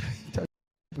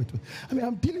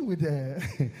 I'm dealing with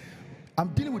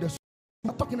I'm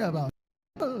talking about.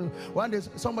 One day,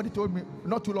 somebody told me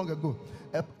not too long ago,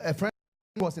 a friend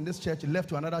who was in this church left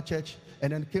to another church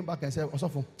and then came back and said,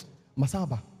 Osofo,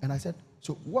 Masaba. And I said,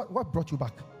 so what brought you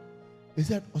back? He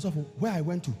said, Osofo, where I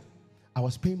went to, I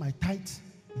was paying my tithes,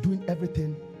 doing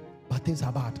everything, but things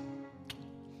are bad.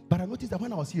 But I noticed that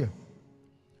when I was here,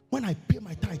 when I pay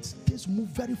my tithes, things move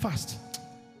very fast.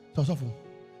 So Osofo,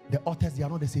 the authors, they are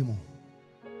not the same.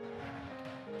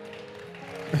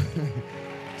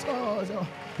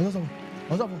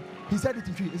 He said it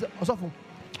in three. He said, Osofo,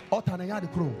 author and the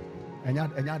crow, and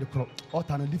the crow,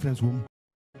 author and difference room.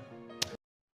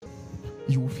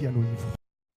 You will fear no evil.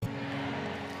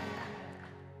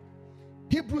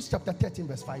 Hebrews chapter 13,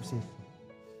 verse 5 says,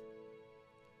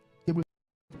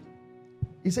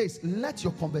 it says, let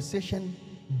your conversation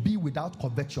be without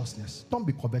covetousness. Don't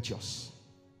be covetous.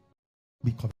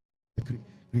 Be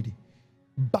greedy.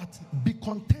 But be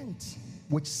content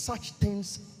with such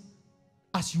things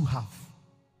as you have.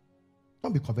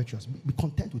 Don't be covetous. Be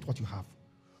content with what you have.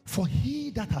 For he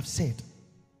that have said,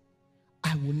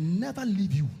 I will never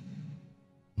leave you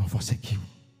nor forsake you.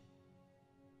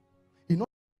 You know,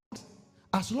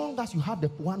 as long as you have the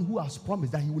one who has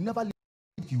promised that he will never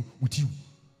leave you with you,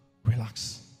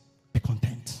 relax. Be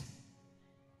content.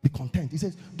 Be content. He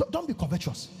says, don't be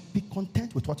covetous. Be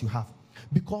content with what you have.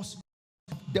 Because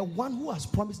the one who has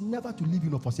promised never to leave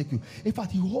you nor forsake you. In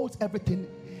fact, he holds everything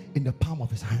in the palm of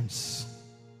his hands.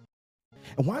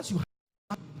 And once you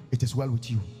have, it is well with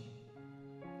you.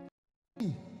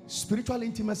 Spiritual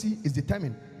intimacy is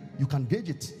determined. You can gauge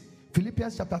it.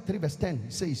 Philippians chapter 3 verse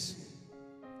 10 says,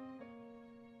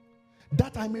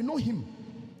 that I may know him.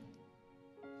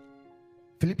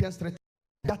 Philippians 3,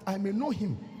 that I may know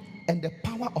him and the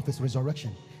power of his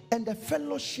resurrection and the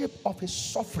fellowship of his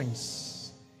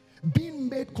sufferings, being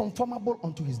made conformable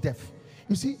unto his death.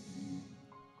 You see,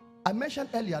 I mentioned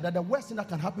earlier that the worst thing that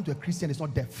can happen to a Christian is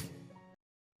not death.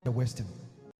 The worst thing.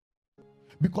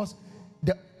 Because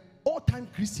the old-time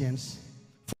Christians,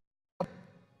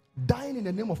 dying in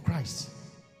the name of Christ,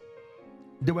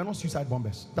 they were not suicide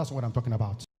bombers. That's what I'm talking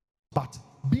about. But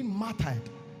being martyred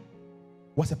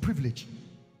was a privilege.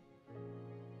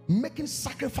 Making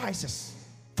sacrifices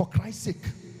for Christ's sake,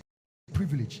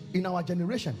 privilege. In our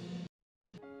generation,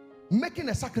 making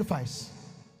a sacrifice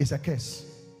is a curse.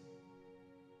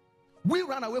 We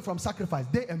ran away from sacrifice.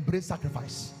 They embrace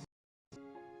sacrifice.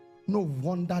 No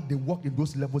wonder they walked in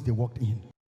those levels they walked in.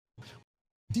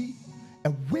 See,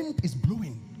 a wind is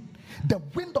blowing. The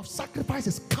wind of sacrifice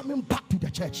is coming back to the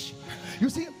church. You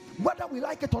see, whether we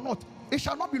like it or not, it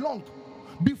shall not be long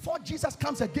before Jesus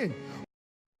comes again.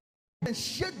 And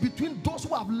shade between those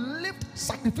who have lived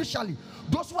sacrificially,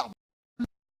 those who have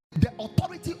the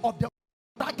authority of the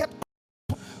target.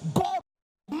 God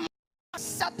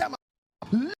set them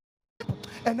up,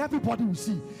 and everybody will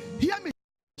see. Hear me.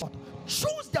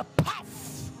 Choose the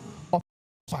path of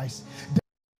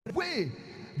the way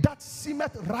that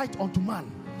seemeth right unto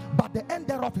man, but the end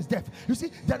thereof is death. You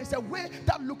see, there is a way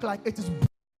that look like it is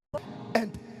broad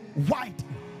and wide,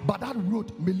 but that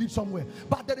road may lead somewhere.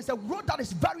 But there is a road that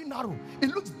is very narrow. It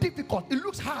looks difficult. It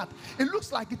looks hard. It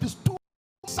looks like it is too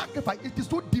sacrifice. It is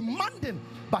too demanding.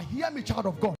 But hear me, child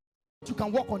of God. You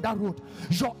can walk on that road.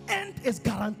 Your end is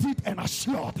guaranteed and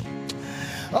assured.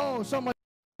 Oh, somebody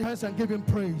hands and give him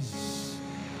praise.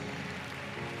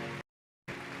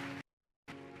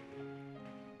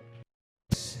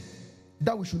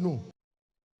 That we should know.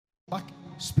 Like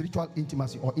spiritual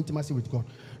intimacy or intimacy with God.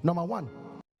 Number one,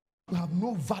 you have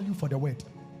no value for the word.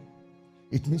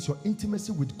 It means your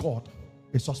intimacy with God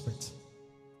is suspect.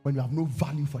 When you have no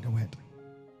value for the word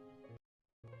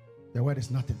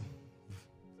is nothing.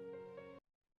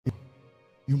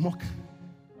 You mock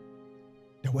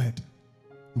the word.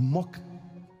 You mock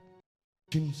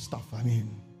stuff. I mean,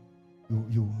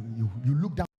 you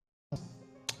look down.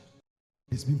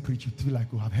 It's been preached. You feel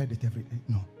like you have heard it every day.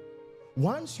 No.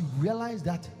 Once you realize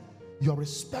that your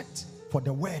respect for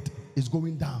the word is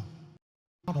going down,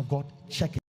 out of God,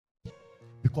 check it.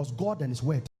 Because God and his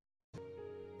word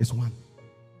is one.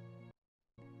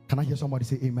 Can I hear somebody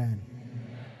say amen?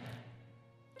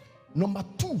 Number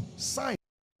two, sign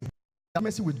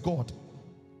intimacy with God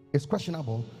is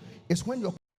questionable is when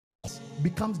your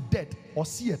becomes dead or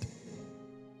seared.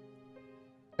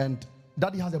 And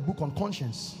Daddy has a book on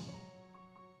conscience.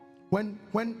 When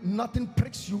nothing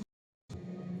pricks you,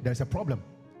 there's a problem.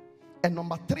 And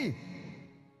number three,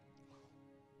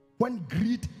 when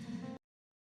greed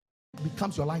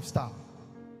becomes your lifestyle,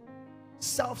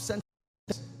 self-centered,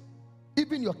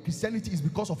 even your Christianity is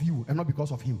because of you and not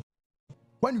because of him.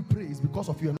 When you pray, it's because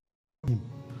of you and not him.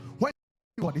 When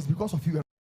God is because of you and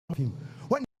not him.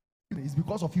 When it's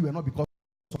because of you and not because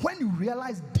of him. When you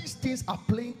realize these things are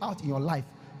playing out in your life,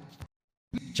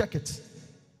 check it.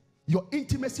 Your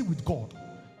intimacy with God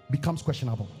becomes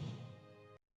questionable.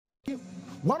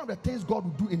 One of the things God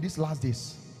will do in these last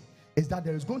days is that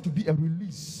there is going to be a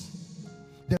release.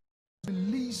 The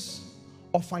release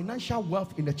of financial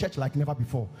wealth in the church like never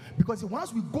before. Because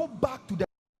once we go back to the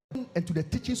and to the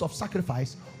teachings of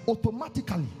sacrifice,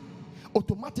 automatically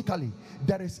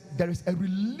there is a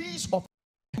release of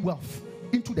wealth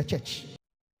into the church.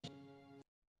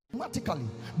 Automatically,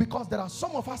 because there are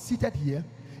some of us seated here,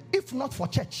 if not for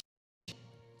church,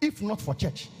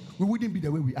 we wouldn't be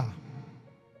the way we are.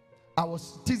 I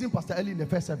was teasing Pastor Eli in the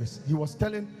first service. He was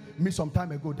telling me some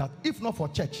time ago that if not for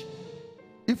church,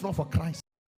 if not for Christ,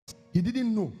 he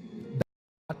didn't know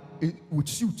that with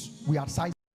suits we are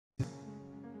sized.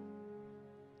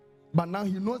 But now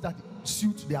he knows that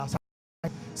suits they are sized.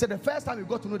 So the first time he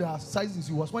got to know their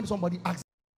sizes was when somebody asked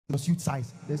the suit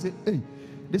size. They say, hey,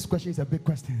 this question is a big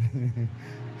question.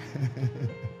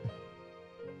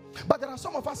 But there are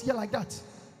some of us here like that.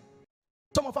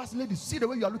 Some of us ladies, see the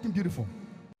way you are looking beautiful.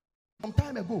 Some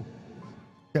time ago,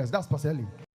 yes, that's Pastor Eli.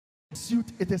 Suit,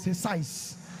 it is his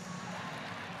size.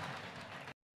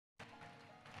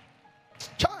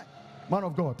 Child, man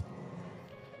of God,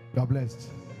 you are blessed.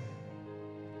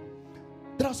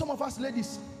 There are some of us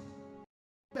ladies,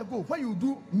 when you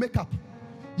do makeup,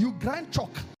 you grind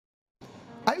chalk.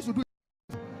 I used to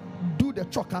do the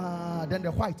chalk, then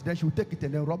the white, then she will take it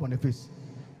and then rub on the face.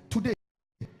 Today,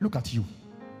 look at you.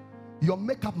 Your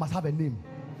makeup must have a name.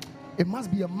 It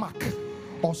must be a mark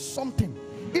or something.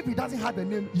 If it doesn't have a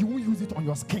name, you won't use it on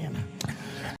your skin.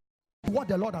 What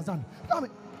the Lord has done. I mean,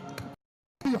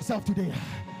 yourself today.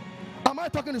 Am I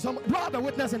talking to someone? Do I have a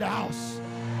witness in the house?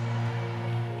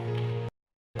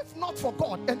 If not for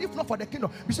God and if not for the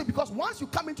kingdom, you see, because once you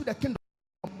come into the kingdom,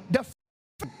 the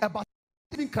thing about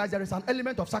living Christ, there is an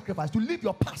element of sacrifice to leave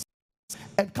your past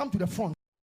and come to the front.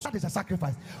 That is a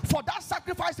sacrifice. For that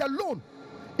sacrifice alone,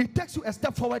 it takes you a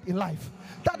step forward in life.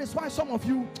 That is why some of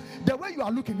you, the way you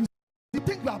are looking, you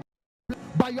think you are,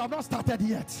 but you have not started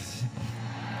yet.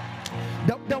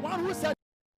 The one who said,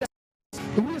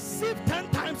 receive 10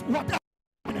 times whatever.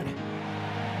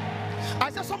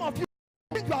 I said, some of you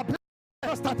think you are blessed,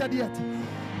 not started yet.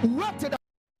 Work to the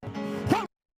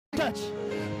church.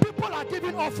 People are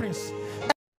giving offerings.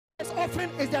 And this offering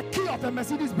is the key of the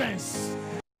Mercedes Benz.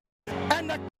 And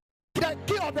the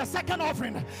key of the second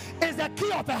offering is the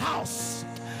key of the house.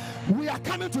 We are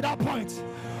coming to that point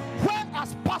where,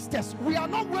 as pastors, we are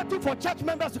not waiting for church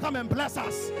members to come and bless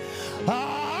us.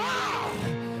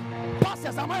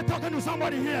 Pastors, am I talking to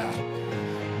somebody here?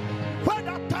 When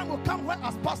that time will come, where,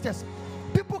 as pastors,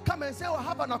 people come and say, oh, I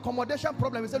have an accommodation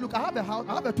problem. We say, look, I have a house,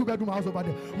 I have a 2-bedroom house over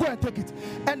there. Go and take it.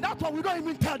 And that's why we don't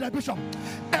even tell the bishop.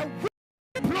 And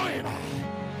we're blowing.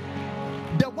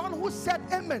 The one who said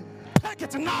amen, take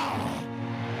it now.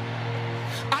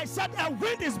 I said a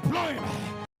wind is blowing.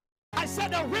 I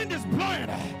said the wind is blowing.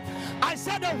 I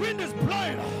said the wind is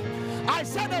blowing. I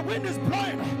said the wind is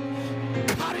blowing.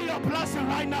 Carry your blessing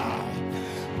right now.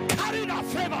 Carry that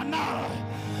favor now.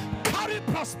 Carry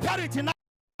prosperity now.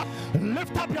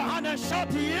 Lift up your hand and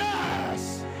shout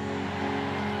yes.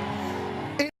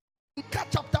 In Micah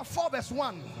chapter 4 verse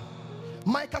 1.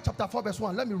 Micah chapter 4 verse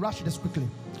 1. Let me rush this quickly.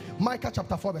 Micah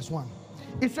chapter 4 verse 1.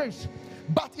 It says,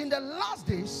 but in the last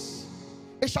days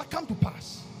it shall come to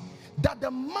pass that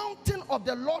the mountain of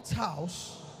the Lord's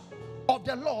house of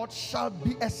the Lord shall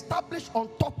be established on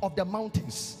top of the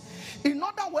mountains. In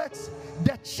other words,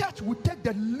 the church will take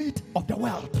the lead of the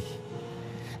world.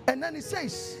 And then it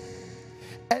says,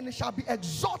 and it shall be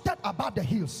exalted above the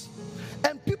hills,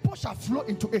 and people shall flow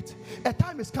into it. A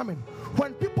time is coming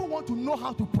when people want to know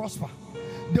how to prosper.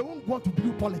 They won't want to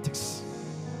do politics.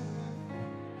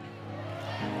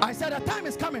 I said a time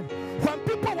is coming when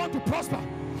people want to prosper.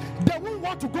 They won't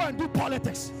want to go and do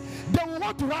politics. They will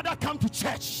want to rather come to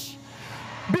church.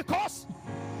 Because,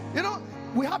 you know,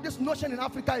 we have this notion in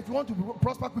Africa, if you want to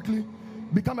prosper quickly,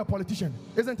 become a politician,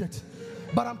 isn't it?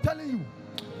 But I'm telling you,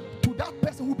 to that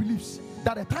person who believes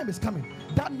that a time is coming,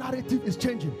 that narrative is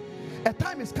changing. A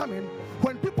time is coming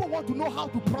when people want to know how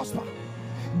to prosper.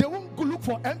 They won't go look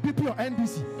for MPP or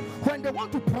NDC. When they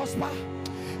want to prosper,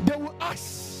 they will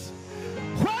ask,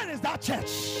 where is that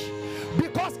church?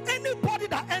 Because anybody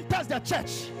that enters the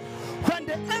church, when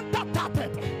they enter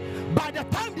Tartet, by the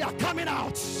time they are coming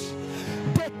out,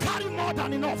 they carry more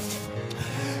than enough.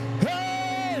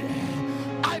 Hey,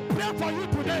 I pray for you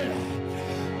today.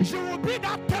 You will be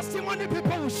that testimony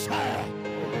people will share.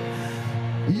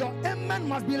 Your amen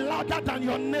must be louder than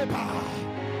your neighbor.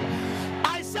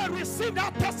 I said receive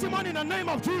that testimony in the name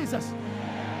of Jesus.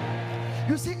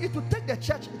 You see, it will take the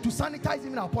church to sanitize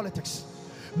even our politics.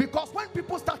 Because when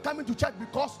people start coming to church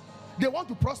because they want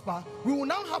to prosper, we will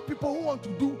now have people who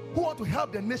want to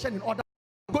help the nation in order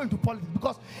to go into politics,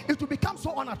 because it will become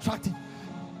so unattractive.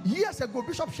 Years ago,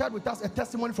 Bishop shared with us a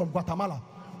testimony from Guatemala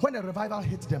when a revival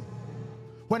hit them.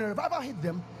 When a revival hit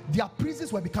them, their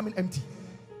prisons were becoming empty.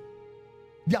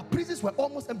 Their prisons were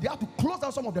almost empty. They had to close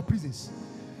down some of the prisons.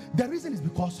 The reason is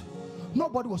because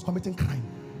nobody was committing crime.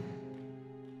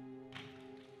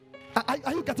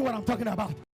 Are you getting what I'm talking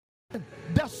about?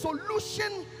 The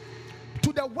solution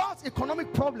to the world's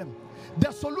economic problem,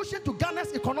 the solution to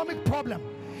Ghana's economic problem,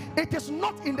 it is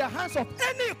not in the hands of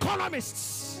any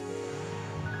economists.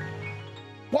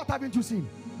 What haven't you seen?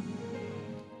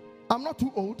 I'm not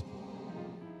too old.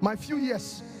 My few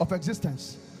years of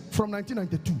existence from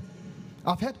 1992,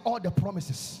 I've heard all the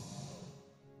promises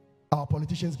our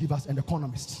politicians give us, and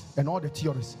economists and all the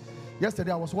theories.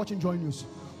 Yesterday I was watching Joy News.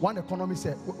 One economist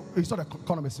said, he's not an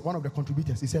economist, one of the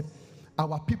contributors, he said,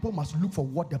 our people must look for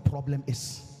what the problem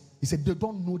is. He said they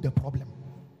don't know the problem.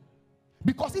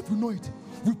 Because if we know it,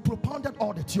 we've propounded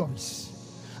all the theories.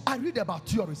 I read about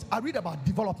theories. I read about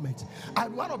development.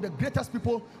 One of the greatest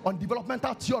people on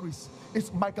developmental theories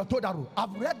is Michael Todaro.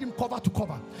 I've read him cover to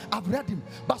cover. I've read him.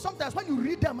 But sometimes when you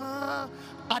read them,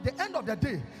 at the end of the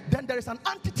day, then there is an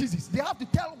antithesis. They have to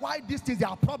tell why these things, there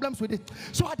are problems with it.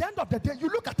 So at the end of the day, you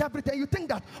look at everything, you think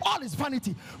that all is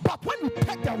vanity. But when you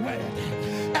take the word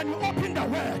and you open the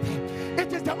word,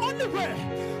 it is the only way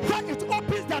when it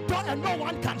opens the door and no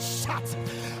one can shut.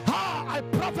 I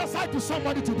prophesy to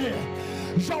somebody today.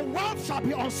 Your wealth shall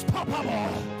be unstoppable.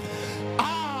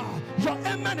 Your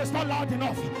amen is not loud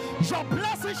enough. Your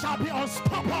blessing shall be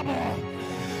unstoppable.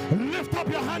 Lift up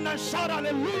your hand and shout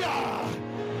hallelujah.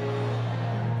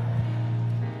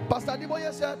 Pastor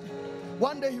Diboye said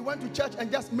one day he went to church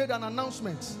and just made an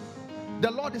announcement.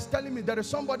 The Lord is telling me there is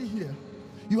somebody here.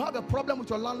 You have a problem with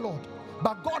your landlord,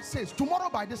 but God says tomorrow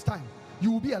by this time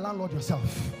you will be a landlord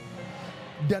yourself.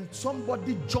 Then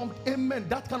somebody jumped, amen.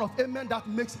 That kind of amen that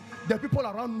makes the people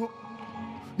around know,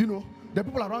 you know, the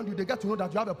people around you, they get to know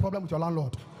that you have a problem with your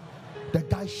landlord. The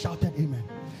guy shouted amen.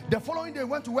 The following day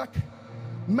went to work,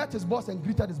 met his boss and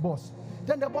greeted his boss.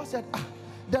 Then the boss said,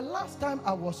 the last time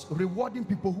I was rewarding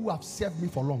people who have served me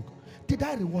for long, did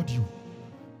I reward you?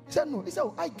 He said no. He said,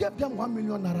 I gave them 1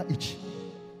 million naira each.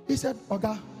 He said,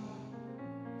 Oga,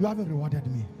 you haven't rewarded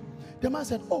me. The man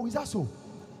said, oh, is that so?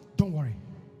 Don't worry.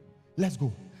 Let's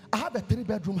go. I have a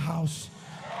 3-bedroom house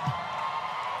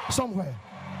somewhere.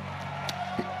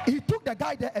 He took the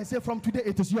guy there and said, from today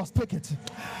it is yours, take it.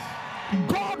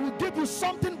 God will give you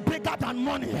something bigger than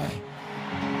money.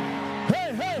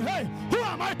 Hey, who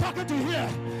am I talking to here?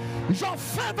 Your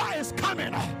favor is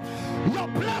coming. Your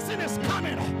blessing is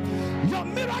coming. Your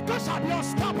miracle shall be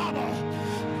unstoppable.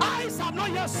 Eyes have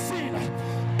not yet seen,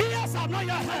 ears have not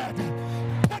yet heard.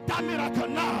 Take that miracle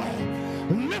now.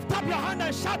 Lift up your hand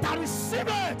and shout, I receive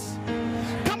it.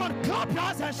 Come on, clap your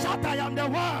hands and shout, I am the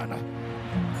one.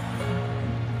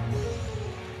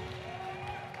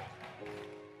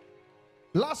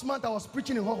 Last month I was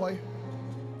preaching in Hohoi.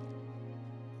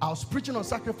 I was preaching on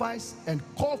sacrifice and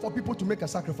called for people to make a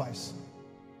sacrifice.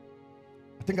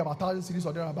 I think about 1,000 cities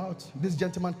or thereabout. This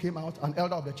gentleman came out, an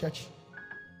elder of the church.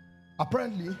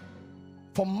 Apparently,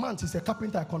 for months he's a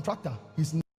carpenter, a contractor.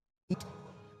 He's not,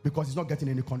 because he's not getting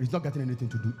anything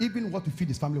to do. Even what to feed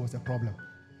his family was a problem.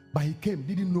 But he came,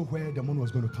 didn't know where the money was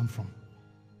going to come from.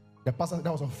 The pastor,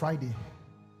 that was on Friday.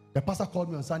 The pastor called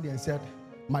me on Sunday and said,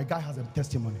 my guy has a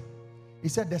testimony. He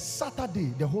said the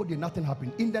Saturday, the whole day, nothing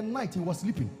happened. In the night, he was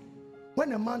sleeping.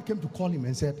 When a man came to call him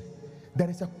and said,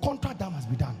 there is a contract that must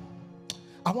be done.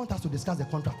 I want us to discuss the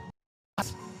contract.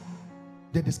 As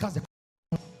they discussed the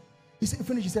contract, he said,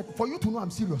 finish. He said, for you to know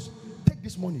I'm serious, take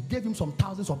this money. Gave him some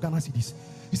thousands of Ghana cedis.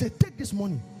 He said, take this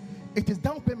money. It is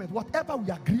down payment. Whatever we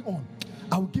agree on,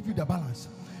 I will give you the balance.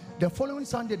 The following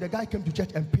Sunday, the guy came to church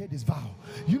and paid his vow.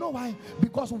 You know why?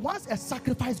 Because once a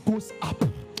sacrifice goes up,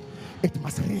 it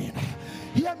must rain.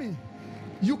 Hear me.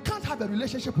 You can't have a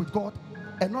relationship with God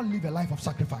and not live a life of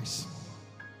sacrifice.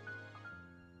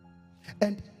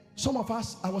 And some of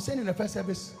us, I was saying in the first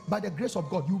service, by the grace of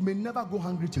God, you may never go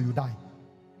hungry till you die.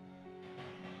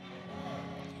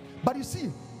 But you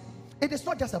see, it is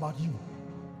not just about you.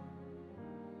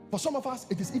 For some of us,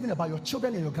 it is even about your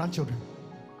children and your grandchildren.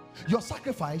 Your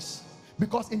sacrifice,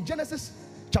 because in Genesis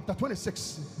chapter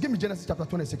 26, give me Genesis chapter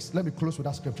 26. Let me close with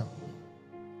that scripture.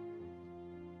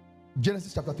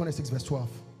 Genesis chapter 26 verse 12.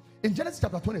 In Genesis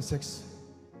chapter 26,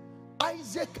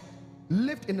 Isaac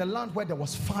lived in a land where there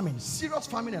was famine, serious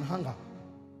famine and hunger.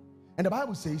 And the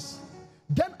Bible says,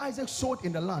 then Isaac sowed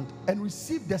in the land and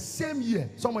received the same year.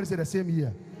 Somebody say the same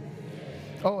year.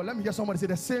 Oh, let me hear somebody say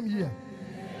the same year.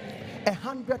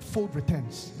 100-fold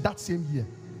returns that same year.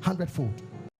 100-fold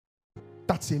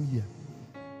that same year.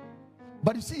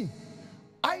 But you see,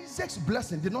 Isaac's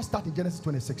blessing did not start in Genesis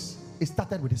 26. It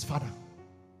started with his father.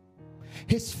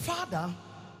 His father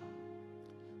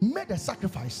made a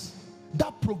sacrifice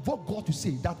that provoked God to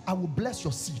say that I will bless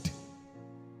your seed.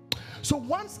 So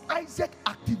once Isaac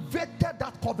activated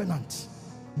that covenant,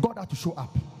 God had to show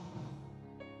up.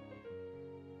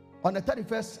 On the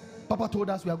 31st, Papa told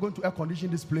us we are going to air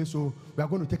condition this place, so we are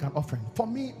going to take an offering. For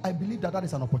me, I believe that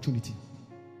is an opportunity.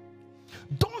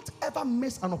 Don't ever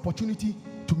miss an opportunity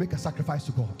to make a sacrifice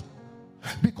to God.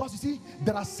 Because you see,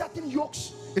 there are certain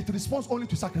yokes, it responds only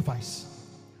to sacrifice.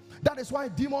 That is why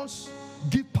demons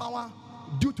give power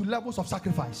due to levels of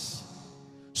sacrifice.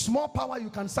 Small power, you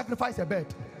can sacrifice a bird.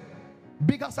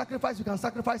 Bigger sacrifice, you can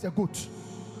sacrifice a goat.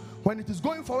 When it is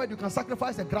going forward, you can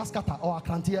sacrifice a grass cutter or a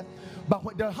crantier. But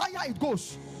when the higher it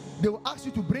goes, they will ask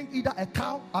you to bring either a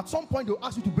cow. At some point, they will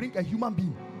ask you to bring a human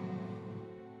being.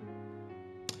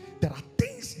 There are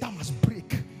things that must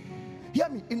break. Hear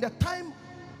me. In the time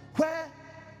where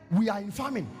we are in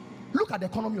famine, look at the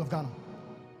economy of Ghana.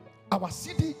 Our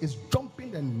city is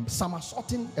jumping and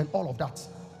somersaulting and all of that.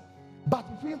 But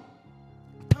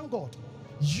thank God,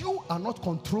 you are not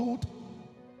controlled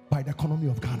by the economy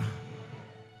of Ghana.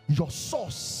 Your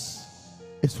source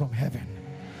is from heaven.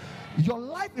 Your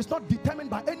life is not determined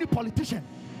by any politician.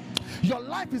 Your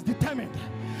life is determined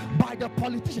by the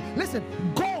politician. Listen,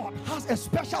 God has a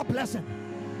special blessing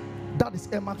that is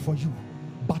earmarked for you.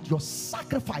 But your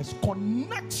sacrifice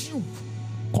connects you.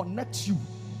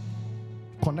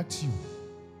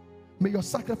 May your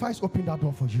sacrifice open that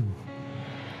door for you.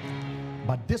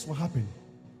 But this will happen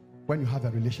when you have a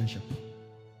relationship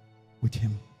with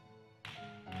Him.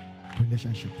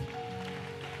 Relationship.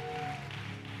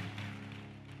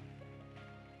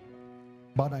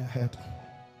 Bow down your head.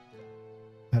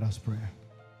 Let us pray.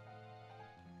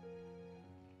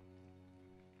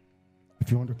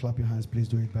 If you want to clap your hands, please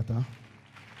do it better.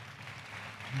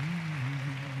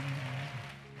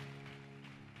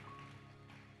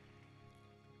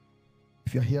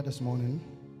 If you're here this morning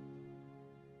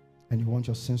and you want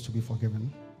your sins to be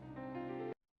forgiven,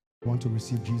 you want to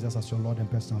receive Jesus as your Lord and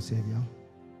personal Savior,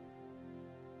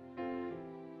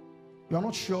 you are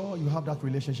not sure you have that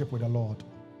relationship with the Lord,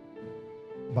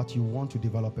 but you want to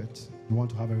develop it. You want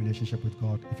to have a relationship with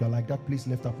God. If you're like that, please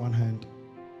lift up one hand.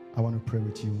 I want to pray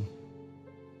with you.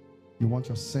 You want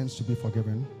your sins to be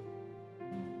forgiven?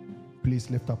 Please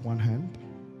lift up one hand.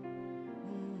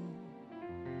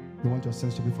 You want your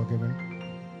sins to be forgiven?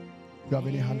 You have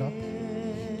any hand up?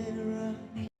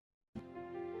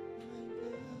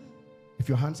 If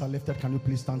your hands are lifted, can you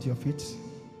please stand to your feet?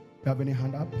 You have any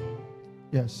hand up?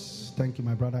 Yes, thank you,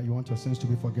 my brother. You want your sins to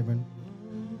be forgiven?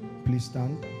 Please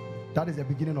stand. That is the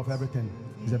beginning of everything.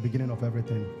 It's the beginning of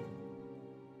everything.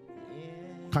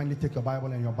 Kindly take your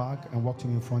Bible and your bag and walk to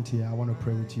me in front here. I want to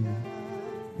pray with you.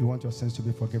 You want your sins to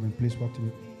be forgiven, please walk to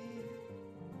me.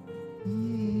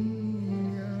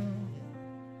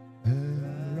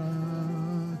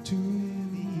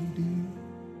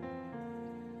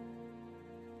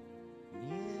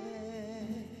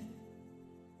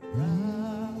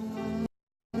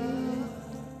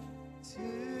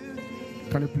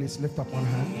 Can you please lift up one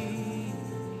hand?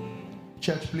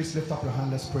 Church, please lift up your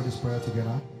hand. Let's pray this prayer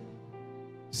together.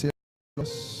 Say,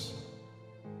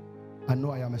 I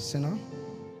know I am a sinner.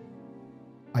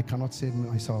 I cannot save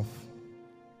myself.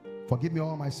 Forgive me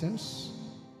all my sins.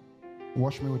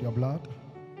 Wash me with your blood.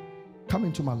 Come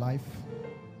into my life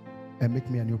and make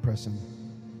me a new person.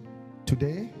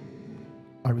 Today,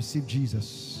 I receive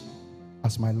Jesus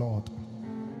as my Lord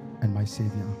and my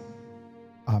Savior.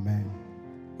 Amen.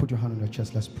 Put your hand on your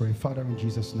chest. Let's pray. Father, in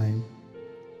Jesus' name,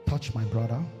 touch my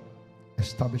brother.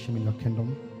 Establish him in your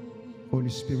kingdom. Holy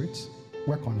Spirit,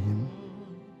 work on him.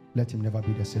 Let him never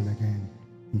be the same again.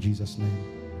 In Jesus'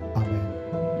 name, amen.